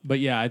 But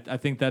yeah, I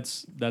think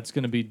that's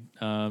going to be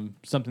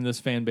something this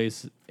fan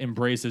base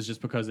embraces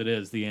just because it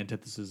is the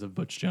antithesis of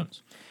Butch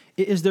Jones.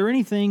 Is there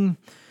anything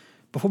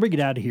before we get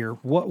out of here?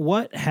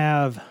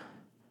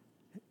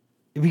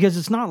 Because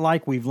it's not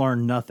like we've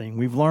learned nothing.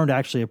 We've learned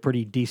actually a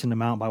pretty decent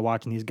amount by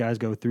watching these guys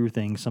go through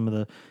things. Some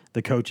of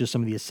the coaches,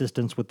 some of the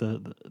assistants with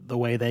the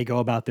way they go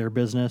about their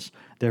business.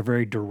 They're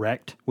very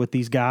direct with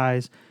these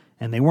guys.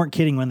 And they weren't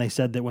kidding when they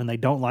said that when they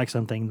don't like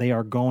something, they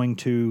are going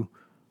to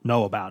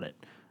know about it.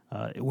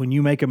 When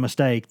you make a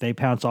mistake, they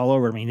pounce all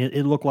over. I mean,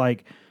 it looked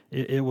like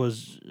it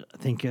was. I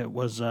think it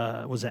was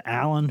it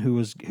Allen who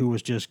was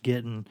just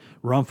getting.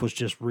 Rumph was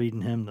just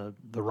reading him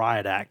the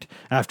riot act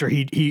after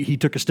he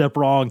took a step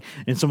wrong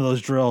in some of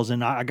those drills.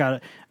 And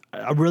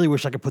I really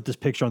wish I could put this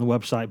picture on the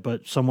website,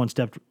 but someone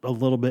stepped a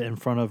little bit in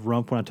front of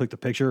Rumph when I took the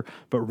picture.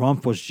 But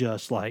Rumph was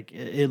just like,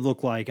 it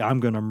looked like I'm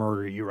going to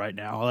murder you right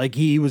now. Like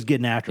he was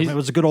getting after him. It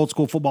was a good old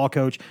school football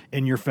coach,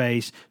 in your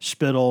face,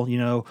 spittle.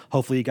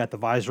 Hopefully you got the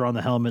visor on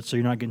the helmet so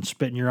you're not getting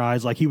spit in your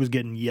eyes. Like he was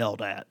getting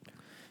yelled at.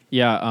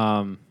 Yeah,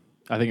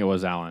 I think it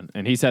was Allen,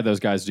 and he said those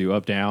guys do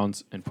up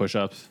downs and push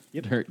ups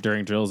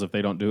during drills. If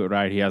they don't do it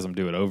right, he has them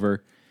do it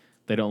over.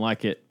 They don't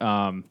like it.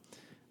 I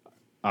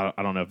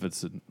don't know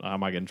if I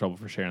might get in trouble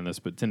for sharing this,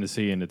 but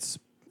Tennessee in its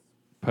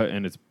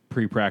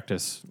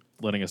pre-practice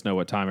letting us know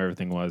what time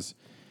everything was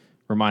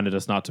reminded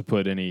us not to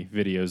put any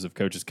videos of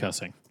coaches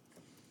cussing.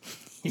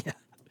 Yeah,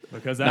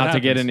 because that not to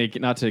get any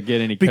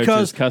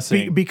coaches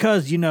cussing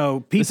because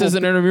people, this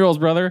isn't intramurals,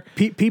 brother.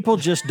 People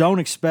just don't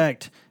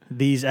expect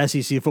these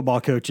SEC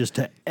football coaches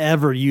to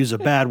ever use a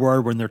bad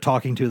word when they're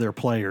talking to their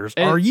players.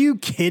 Are you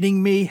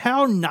kidding me?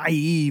 How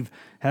naive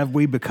have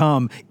we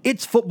become?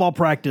 It's football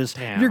practice.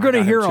 You're going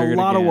to hear a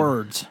lot of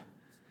words.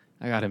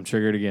 I got him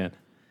triggered again.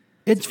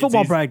 It's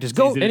football practice.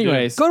 Go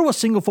to a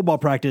single football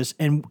practice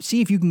and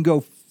see if you can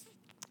go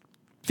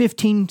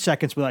 15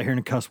 seconds without hearing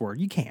a cuss word.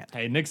 You can't.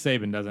 Hey, Nick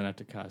Saban doesn't have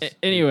to cuss.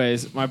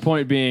 Anyways, my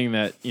point being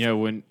that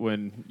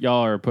when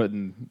y'all are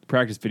putting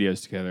practice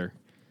videos together,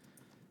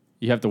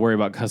 you have to worry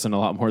about cussing a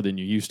lot more than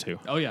you used to.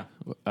 Oh yeah.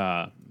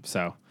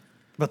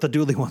 But the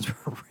Dooley ones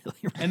were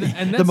really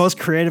and the most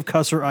creative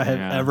cusser I have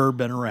ever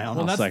been around.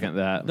 I'll second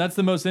that. That's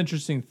the most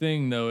interesting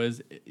thing, though,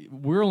 is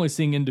we're only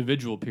seeing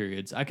individual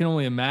periods. I can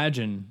only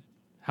imagine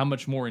how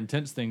much more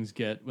intense things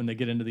get when they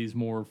get into these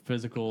more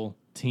physical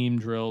team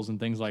drills and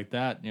things like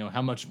that.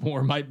 How much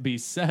more might be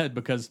said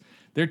because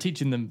they're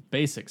teaching them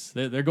basics.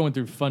 They're going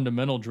through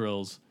fundamental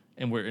drills,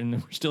 and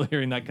we're still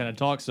hearing that kind of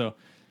talk. So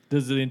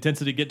does the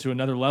intensity get to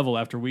another level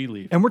after we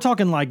leave? And we're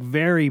talking like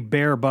very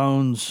bare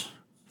bones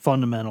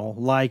fundamental.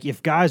 Like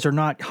if guys are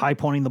not high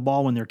pointing the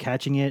ball when they're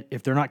catching it,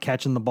 if they're not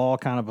catching the ball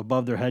kind of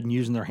above their head and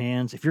using their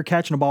hands, if you're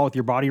catching a ball with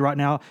your body right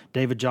now,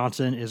 David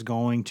Johnson is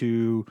going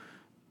to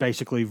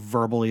basically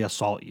verbally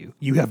assault you.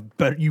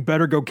 You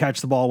better go catch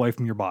the ball away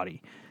from your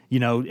body,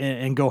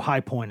 and go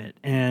high point it.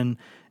 And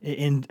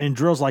in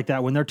drills like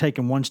that, when they're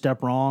taking one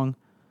step wrong,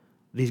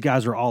 these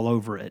guys are all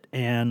over it.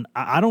 And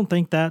I don't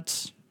think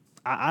that's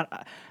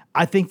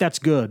I think that's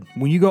good.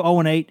 When you go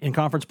 0-8 in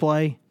conference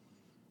play,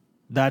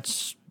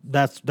 that's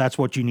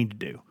what you need to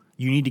do.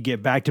 You need to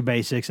get back to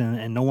basics,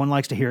 and no one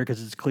likes to hear it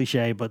because it's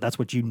cliche, but that's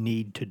what you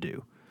need to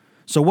do.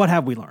 So what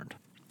have we learned?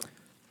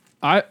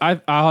 I'll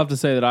have to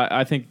say that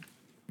I think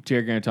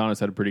Jarrett Guarantano's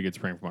had a pretty good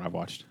spring from what I've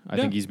watched. I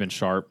think he's been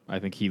sharp. I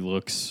think he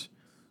looks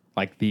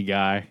like the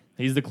guy.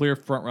 He's the clear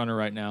front runner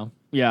right now.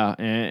 Yeah,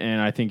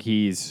 and I think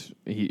he's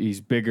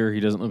bigger. He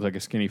doesn't look like a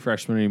skinny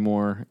freshman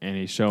anymore, and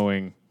he's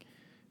showing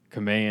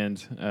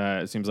command.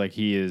 It seems like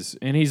he is,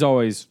 and he's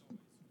always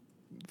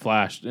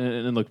flashed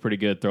and looked pretty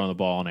good throwing the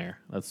ball in air.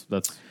 That's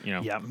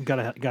Yeah, got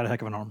a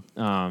heck of an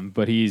arm.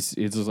 But it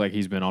looks like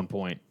he's been on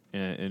point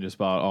in just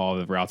about all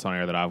the routes on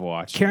air that I've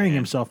watched. Carrying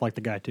himself like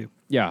the guy too.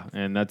 Yeah,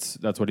 and that's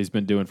what he's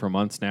been doing for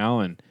months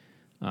now, and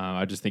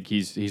I just think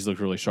he's looked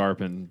really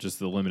sharp in just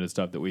the limited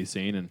stuff that we've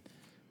seen, and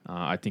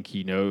I think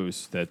he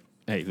knows that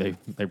hey,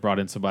 they brought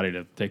in somebody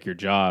to take your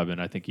job,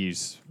 and I think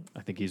he's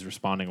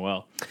responding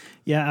well.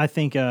 Yeah, I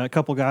think a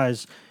couple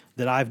guys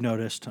that I've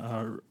noticed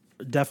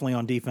definitely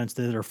on defense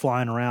that are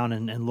flying around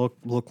and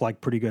look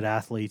like pretty good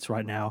athletes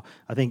right now.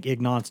 I think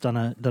Ignat's done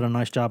a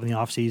nice job in the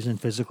offseason.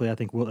 Physically, I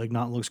think Will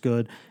Ignat looks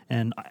good.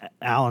 And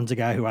Allen's a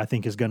guy who I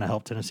think is going to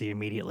help Tennessee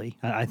immediately.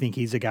 I think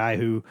he's a guy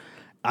who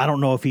I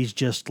don't know if he's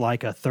just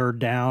like a third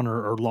down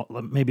or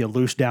maybe a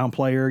loose down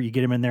player. You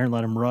get him in there and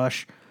let him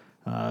rush.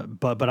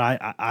 But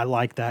I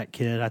like that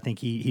kid. I think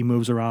he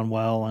moves around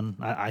well, and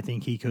I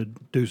think he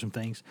could do some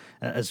things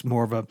as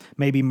more of a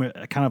maybe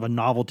kind of a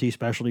novelty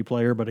specialty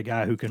player, but a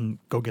guy who can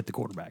go get the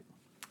quarterback.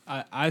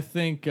 I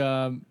think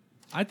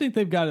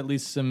they've got at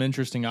least some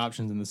interesting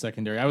options in the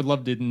secondary. I would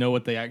love to know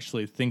what they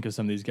actually think of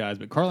some of these guys,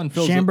 but Carlin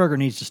Fields... Schamberger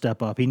needs to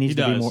step up. He needs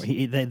to be more...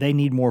 They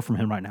need more from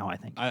him right now, I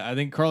think. I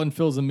think Carlin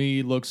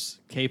Fields-Ami looks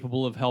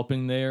capable of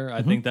helping there.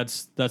 I think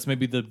that's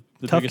maybe the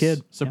tough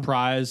biggest kid.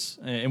 Surprise.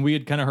 Yeah. And we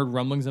had kind of heard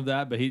rumblings of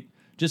that, but he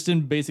just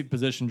in basic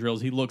position drills,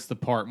 he looks the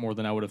part more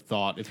than I would have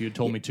thought if you had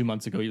told me 2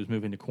 months ago he was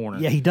moving to corner.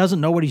 Yeah, he doesn't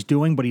know what he's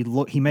doing, but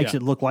he makes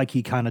it look like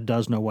he kind of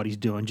does know what he's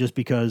doing just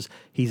because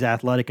he's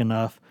athletic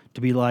enough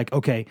to be like,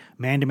 okay,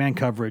 man-to-man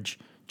coverage,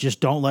 just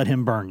don't let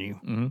him burn you.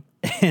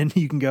 Mm-hmm. And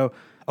you can go,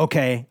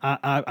 okay,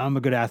 I'm a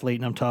good athlete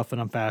and I'm tough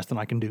and I'm fast and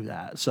I can do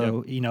that.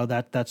 So,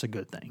 that's a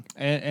good thing.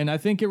 And I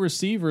think at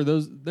receiver,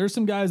 there's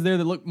some guys there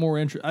that look more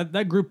interesting.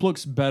 That group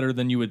looks better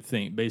than you would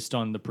think based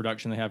on the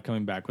production they have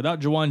coming back.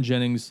 Without Jawan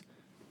Jennings,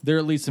 there are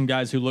at least some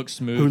guys who look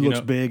smooth. Who looks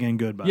big and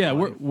good, by the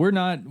way. We're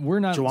not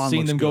Jawan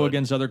seeing them go good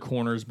against other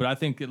corners, but I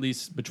think at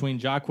least between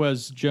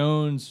Jaquez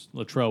Jones,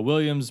 Latrell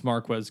Williams,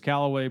 Marquez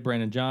Callaway,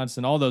 Brandon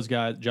Johnson, all those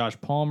guys, Josh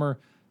Palmer,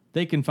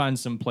 they can find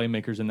some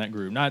playmakers in that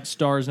group. Not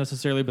stars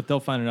necessarily, but they'll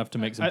find enough to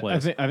make some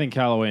plays. I think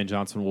Callaway and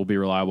Johnson will be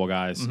reliable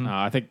guys. Mm-hmm.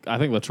 I think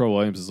Latrell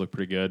Williams has looked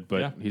pretty good,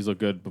 but he's looked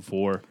good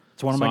before.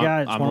 It's one of my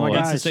guys. One of my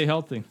guys to stay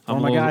healthy.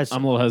 I'm a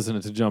little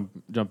hesitant to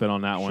jump in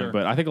on that one,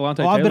 but I think Alontae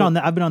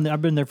Taylor.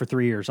 I've been there for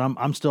 3 years.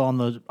 I'm still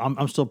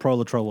pro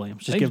Latrell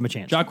Williams. Just give him a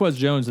chance. Jaquez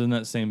Jones is in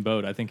that same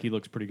boat. I think he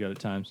looks pretty good at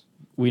times.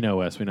 We know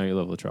Wes. We know you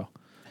love Latrell.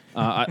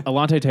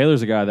 Alontae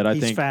Taylor's a guy that I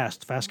think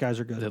fast. Fast guys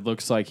are good. It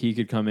looks like he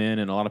could come in,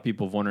 and a lot of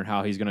people have wondered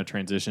how he's going to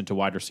transition to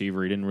wide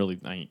receiver. He didn't really.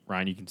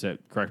 Ryan, you can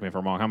correct me if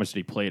I'm wrong. How much did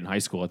he play in high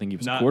school? I think he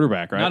was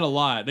quarterback, right? Not a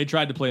lot. They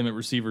tried to play him at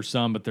receiver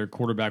some, but their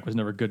quarterback was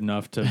never good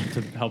enough to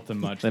help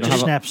them much.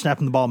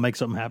 Snapping the ball, make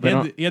something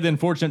happen. He had the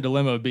unfortunate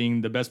dilemma of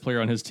being the best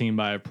player on his team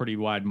by a pretty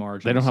wide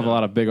margin. They don't have a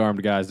lot of big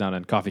armed guys down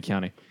in Coffee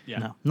County.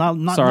 Yeah,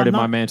 not sorry to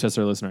my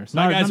Manchester listeners.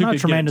 Not a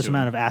tremendous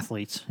amount of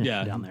athletes.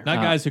 Down there.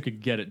 Not guys who could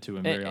get it to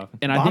him very often.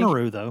 And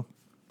Bonnaroo though.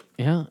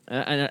 Yeah,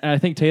 and I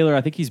think Taylor,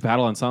 I think he's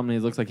battling something. He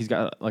looks like he's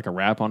got like a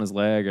wrap on his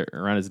leg or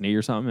around his knee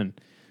or something, and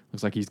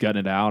looks like he's gutting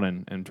it out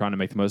and trying to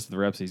make the most of the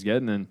reps he's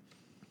getting. And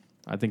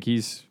I think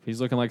he's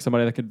looking like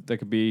somebody that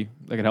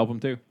could help him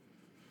too.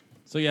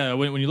 So yeah,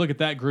 when you look at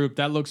that group,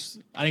 that looks,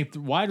 I think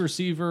wide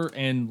receiver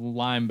and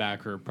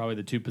linebacker are probably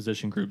the two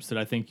position groups that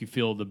I think you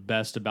feel the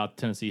best about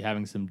Tennessee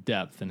having some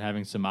depth and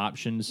having some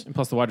options. And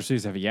plus the wide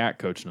receivers have a yak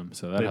coaching them,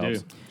 so that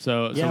helps.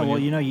 So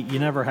you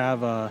never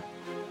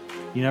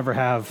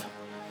have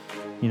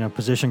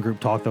position group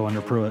talk though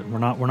under Pruitt. We're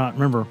not.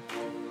 Remember,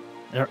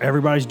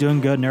 everybody's doing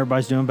good and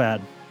everybody's doing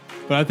bad.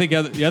 But I think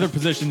the other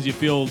positions you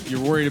feel you're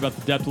worried about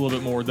the depth a little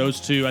bit more.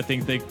 Those two, I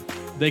think they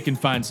can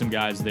find some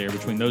guys there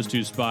between those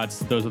two spots.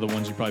 Those are the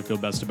ones you probably feel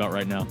best about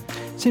right now.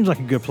 Seems like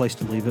a good place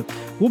to leave it.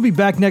 We'll be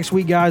back next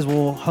week, guys.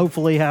 We'll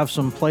hopefully have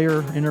some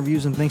player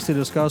interviews and things to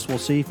discuss. We'll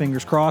see.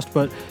 Fingers crossed.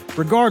 But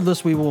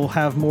regardless, we will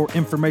have more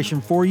information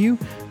for you.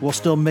 We'll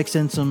still mix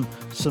in some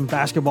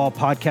basketball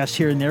podcasts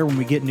here and there when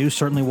we get news.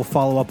 Certainly we'll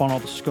follow up on all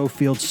the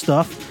Schofield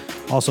stuff.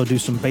 Also do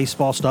some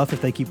baseball stuff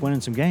if they keep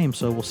winning some games.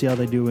 So we'll see how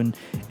they do in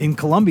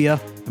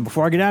Columbia. And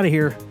before I get out of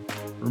here,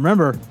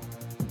 remember,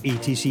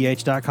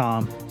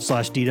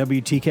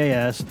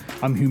 ETCH.com/DWTKS.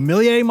 I'm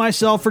humiliating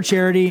myself for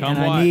charity,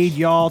 I need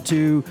y'all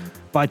to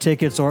buy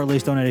tickets or at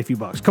least donate a few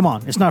bucks. Come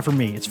on, it's not for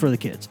me, it's for the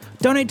kids.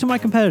 Donate to my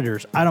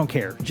competitors. I don't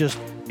care. Just,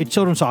 it's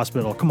Children's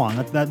Hospital. Come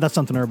on, that's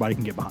something everybody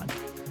can get behind.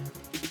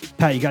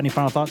 Pat, you got any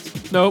final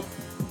thoughts? Nope.